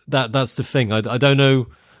 That's the thing. I don't know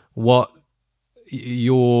what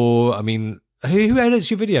who edits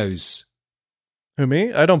your videos? Who,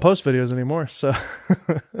 me? I don't post videos anymore. So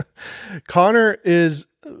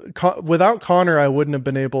without Connor, I wouldn't have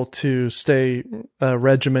been able to stay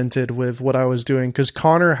regimented with what I was doing, because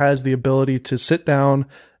Connor has the ability to sit down,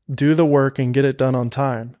 do the work, and get it done on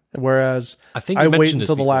time. Whereas I wait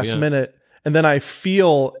until the last minute. And then I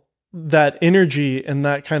feel that energy and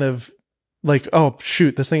that kind of like, oh,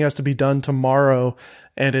 shoot, this thing has to be done tomorrow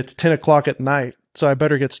and it's 10 o'clock at night, so I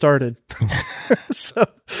better get started.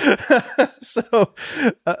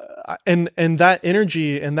 And that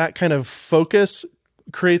energy and that kind of focus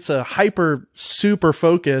creates a super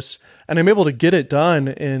focus, and I'm able to get it done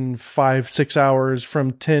in 5-6 hours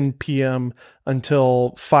from 10 p.m.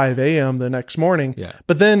 until 5 a.m. the next morning. Yeah.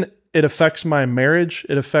 But then it affects my marriage.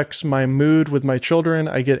 It affects my mood with my children.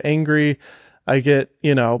 I get angry. I get,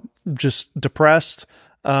 just depressed.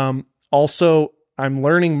 Also, I'm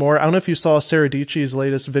learning more. I don't know if you saw Sarah Dietschy's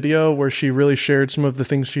latest video where she really shared some of the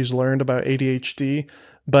things she's learned about ADHD,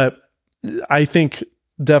 but I think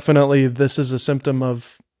definitely this is a symptom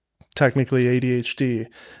of technically ADHD,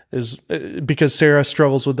 is because Sarah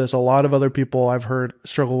struggles with this. A lot of other people I've heard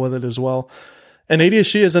struggle with it as well. And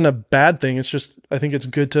ADHD isn't a bad thing. It's just, I think it's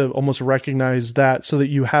good to almost recognize that so that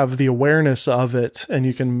you have the awareness of it and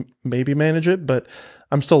you can maybe manage it. But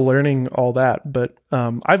I'm still learning all that. But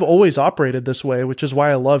I've always operated this way, which is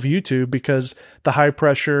why I love YouTube, because the high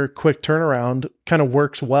pressure, quick turnaround kind of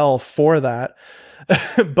works well for that.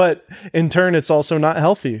 But in turn, it's also not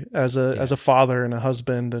healthy as a father and a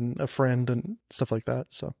husband and a friend and stuff like that.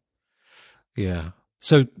 So, yeah.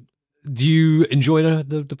 So, do you enjoy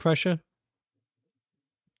the pressure?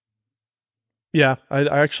 Yeah, I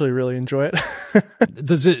actually really enjoy it.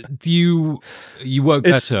 Do you work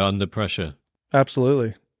better under pressure?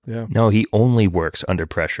 Absolutely. Yeah. No, he only works under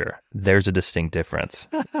pressure. There's a distinct difference.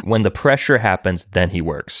 When the pressure happens, then he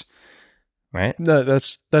works. Right? No,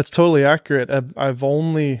 that's totally accurate. I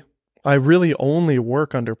really only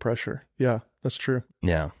work under pressure. Yeah, that's true.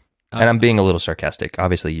 Yeah. And I'm being a little sarcastic.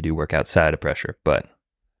 Obviously, you do work outside of pressure, but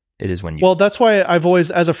it is when you... Well, that's why I've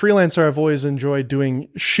always, as a freelancer, I've always enjoyed doing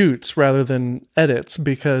shoots rather than edits,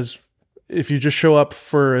 because if you just show up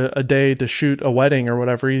for a day to shoot a wedding or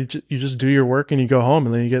whatever, you just do your work and you go home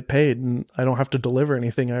and then you get paid, and I don't have to deliver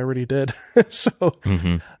anything. I already did. So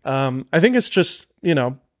I think it's just,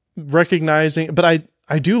 recognizing, but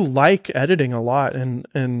I do like editing a lot, and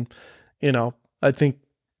I think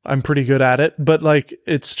I'm pretty good at it, but like,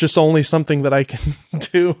 it's just only something that I can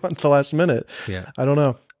do at the last minute. Yeah. I don't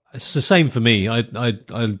know. It's the same for me. I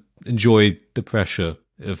enjoy the pressure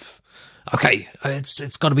of, okay,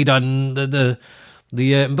 it's got to be done. The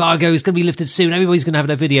embargo is going to be lifted soon. Everybody's going to have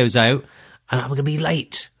their videos out, and I'm going to be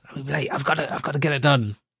late. I've got to get it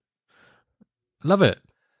done. Love it.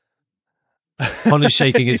 Connor's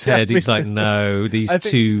shaking his head. He's like, no, these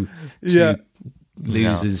two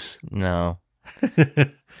losers. No.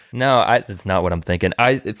 No, that's not what I'm thinking.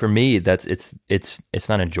 For me, it's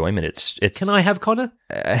not enjoyment. It's. Can I have Connor?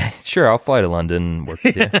 Sure, I'll fly to London and work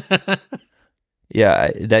with you.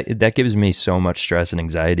 Yeah, that gives me so much stress and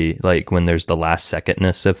anxiety. Like when there's the last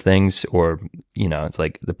secondness of things, or it's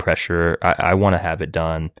like the pressure. I want to have it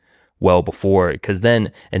done well before, because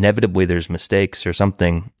then inevitably there's mistakes or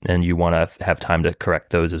something, and you want to have time to correct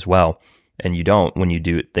those as well. And you don't when you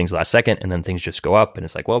do things last second, and then things just go up, and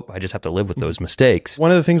it's like, well, I just have to live with those mistakes. One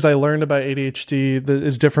of the things I learned about ADHD that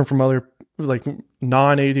is different from other like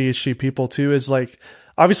non-ADHD people too is like,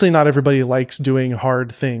 obviously not everybody likes doing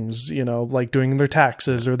hard things, like doing their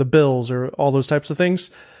taxes or the bills or all those types of things.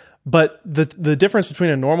 But the difference between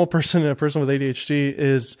a normal person and a person with ADHD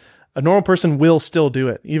is A normal person will still do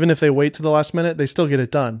it. Even if they wait to the last minute, they still get it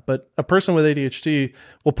done. But a person with ADHD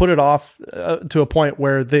will put it off to a point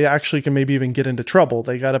where they actually can maybe even get into trouble.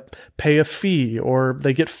 They got to pay a fee, or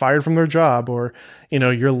they get fired from their job, or, you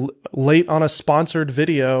know, you're late on a sponsored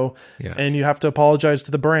video and you have to apologize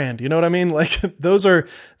to the brand. You know what I mean? Like, those are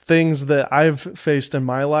things that I've faced in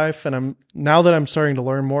my life. And now that I'm starting to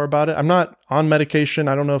learn more about it, I'm not on medication.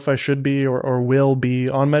 I don't know if I should be or will be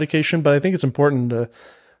on medication, but I think it's important to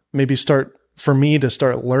maybe start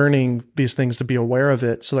learning these things, to be aware of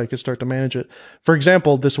it so that I could start to manage it. For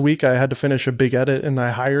example, this week I had to finish a big edit and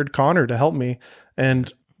I hired Connor to help me.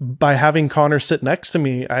 And by having Connor sit next to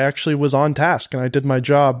me, I actually was on task and I did my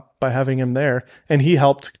job by having him there. And he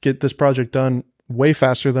helped get this project done way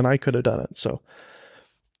faster than I could have done it. So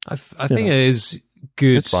I think it is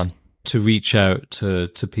good to reach out to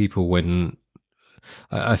people when,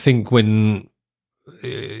 I think when,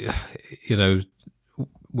 you know,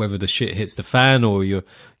 whether the shit hits the fan or you're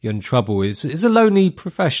in trouble, is a lonely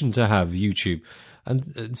profession to have, YouTube.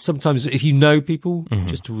 And sometimes if you know people,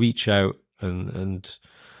 just to reach out and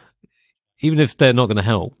even if they're not going to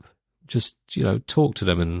help, just, you know, talk to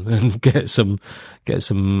them and get some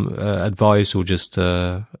advice or just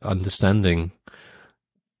understanding.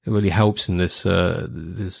 It really helps in this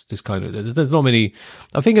this kind of, there's not many,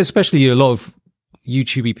 I think especially a lot of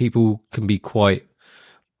YouTubey people can be quite,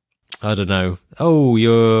 I don't know.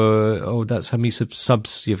 That's how many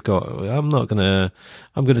subs you've got. I'm gonna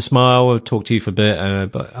smile. I'll talk to you for a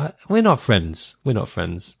bit, but we're not friends. You're not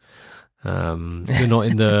in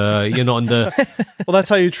the. Well, that's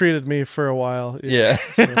how you treated me for a while. Yeah.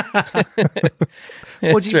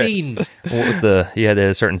 What do you mean? You had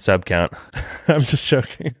a certain sub count. I'm just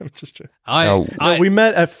joking. We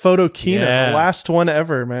met at Photo Keynote, the last one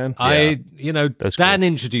ever, man. Dan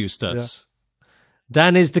introduced us.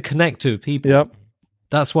 Dan is the connector of people. Yep.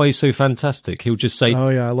 That's why he's so fantastic. He'll just say, "Oh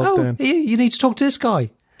yeah, I love Dan. You need to talk to this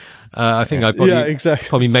guy." I think I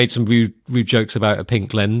probably made some rude jokes about a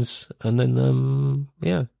pink lens, and then the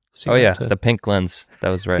pink lens.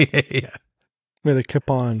 That was right. Yeah. Made a kip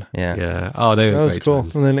on. Yeah. Oh, that was cool.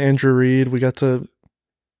 Times. And then Andrew Reed, we got to.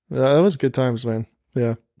 That was good times, man.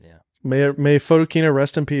 Yeah. May Photokina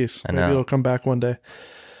rest in peace. Maybe it'll come back one day.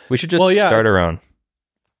 We should just start our own.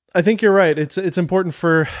 I think you're right. It's important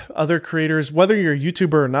for other creators, whether you're a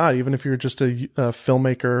YouTuber or not, even if you're just a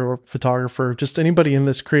filmmaker or photographer, just anybody in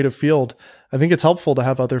this creative field. I think it's helpful to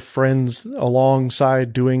have other friends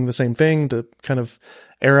alongside doing the same thing to kind of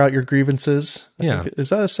air out your grievances. Is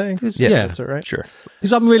that a saying? Yeah, that's it, right? Sure.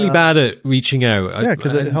 Because I'm really bad at reaching out.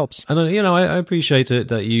 Because it helps. And I appreciate it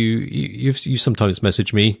that you sometimes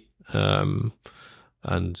message me, and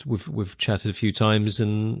we've chatted a few times,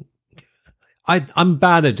 and I'm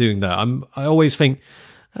bad at doing that. I always think,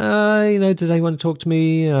 do they want to talk to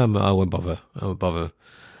me? I won't bother.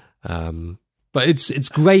 But it's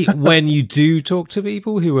great when you do talk to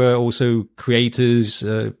people who are also creators,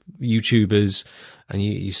 YouTubers, and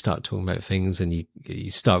you start talking about things and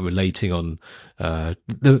you start relating on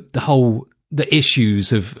the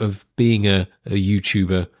issues of being a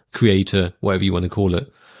YouTuber, creator, whatever you want to call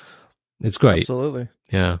it. It's great. Absolutely.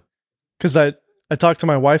 Yeah. Because I talked to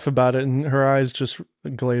my wife about it, and her eyes just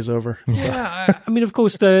glaze over. So. Yeah, I mean, of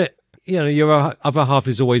course, your other half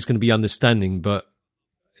is always going to be understanding, but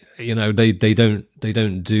they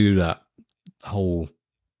don't do that whole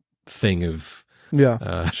thing of.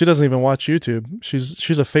 Yeah, she doesn't even watch YouTube.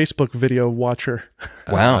 She's a Facebook video watcher.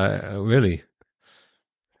 Wow, really?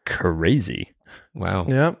 Crazy. Wow.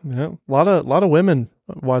 Yeah. A lot of women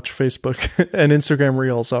watch Facebook and Instagram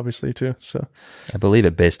Reels, obviously too. So I believe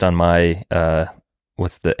it based on my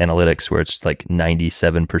what's the analytics where it's like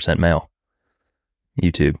 97% male.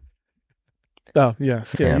 YouTube. Oh yeah.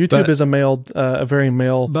 YouTube is a very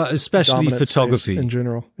male, but especially photography in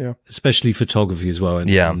general. Yeah, especially photography as well.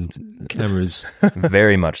 And cameras,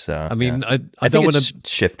 very much so. I mean, I don't want to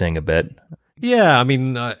shifting a bit. Yeah, I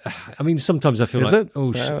mean, sometimes I feel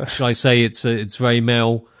should I say it's very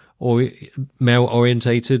male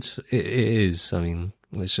orientated? It is. I mean,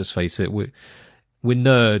 let's just face it. We're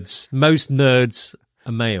nerds. Most nerds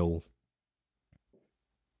are male.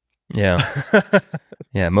 Yeah.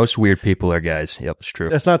 Yeah, most weird people are guys. Yep, it's true.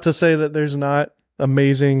 That's not to say that there's not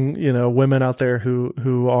amazing, women out there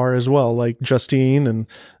who are as well, like Justine and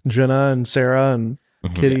Jenna and Sarah and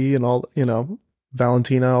Kitty and all,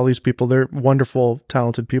 Valentina, all these people. They're wonderful,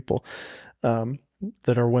 talented people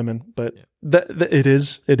that are women, but it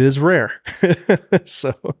is rare.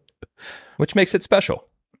 So, which makes it special.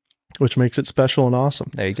 Which makes it special and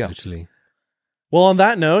awesome. There you go. Actually. Well, on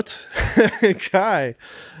that note, Kai,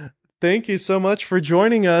 Thank you so much for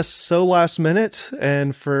joining us so last minute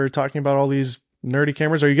and for talking about all these nerdy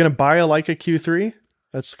cameras. Are you going to buy a Leica Q3?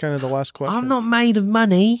 That's kind of the last question. I'm not made of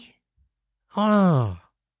money. Oh,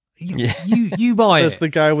 you buy That's it. the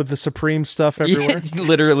guy with the Supreme stuff everywhere. It's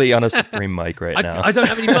literally on a Supreme mic right now. I don't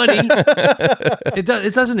have any money. It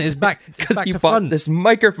doesn't. It's back. It's back you to bought front. this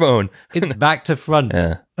microphone. It's back to front.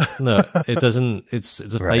 Yeah. No, it doesn't. It's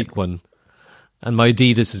a Right. fake one. And my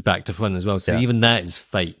Adidas is back to front as well. So Yeah. even that is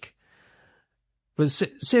fake. But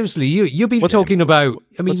seriously, you've been What's- talking about.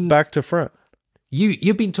 I What's mean, back to front?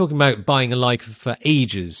 you've been talking about buying a Leica for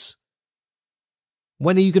ages.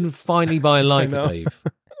 When are you going to finally buy a Leica, know. Dave?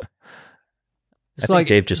 It's I think like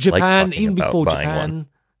Dave just likes Japan, talking even about before buying Japan. one.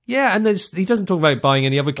 Yeah, and he doesn't talk about buying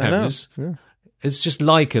any other I know. cameras. Yeah. It's just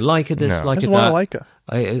Leica this, No. I Leica just want a that.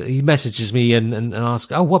 Leica. He messages me and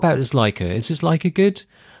asks, "Oh, what about this Leica? Is this Leica good?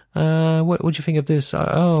 What do you think of this?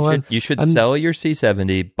 You should sell your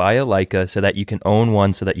C70, buy a Leica so that you can own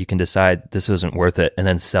one, so that you can decide this isn't worth it, and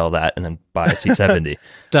then sell that, and then buy a C70.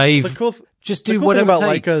 Dave, The cool, just the do cool whatever thing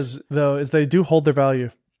about it takes. Leicas, though, is they do hold their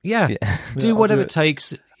value. Yeah, Yeah, do I'll whatever do it it.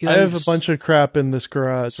 takes. You know, I have a bunch of crap in this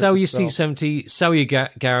garage. sell I your can C70, sell your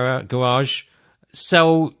garage,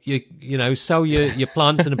 sell your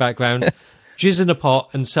plants in the background, jizz in a pot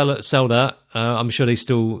and sell that. I'm sure they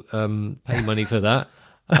still pay money for that,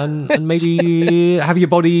 and maybe have your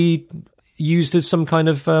body used as some kind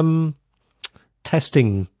of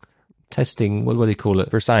testing. What do they call it?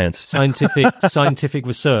 For science. Scientific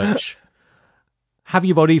research. Have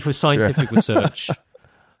your body for scientific research.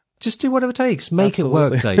 Just do whatever it takes. Make Absolutely.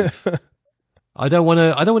 it work, Dave. I don't want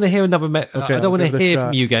to hear another. Okay, I don't I'll want give to it a hear shot.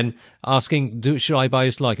 from you again asking, should I buy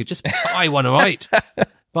this Leica? Just buy one, all right?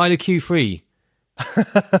 Buy the Q3.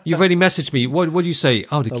 You've already messaged me. What do you say?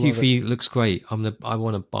 Oh, the Q3 looks great. I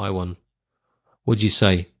want to buy one. What do you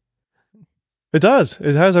say? It does.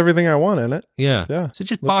 It has everything I want in it. Yeah. Yeah. So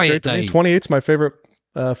just Looks buy great it, to me. Dave. 28's my favorite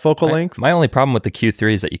focal length. My only problem with the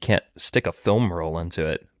Q3 is that you can't stick a film roll into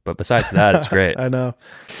it. But besides that, it's great. I know.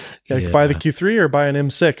 Yeah, Yeah. buy the Q3 or buy an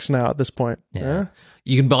M6 now at this point. Yeah.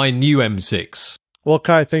 You can buy a new M6. Well,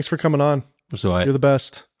 Kai, thanks for coming on. That's all right. You're the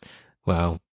best. Wow.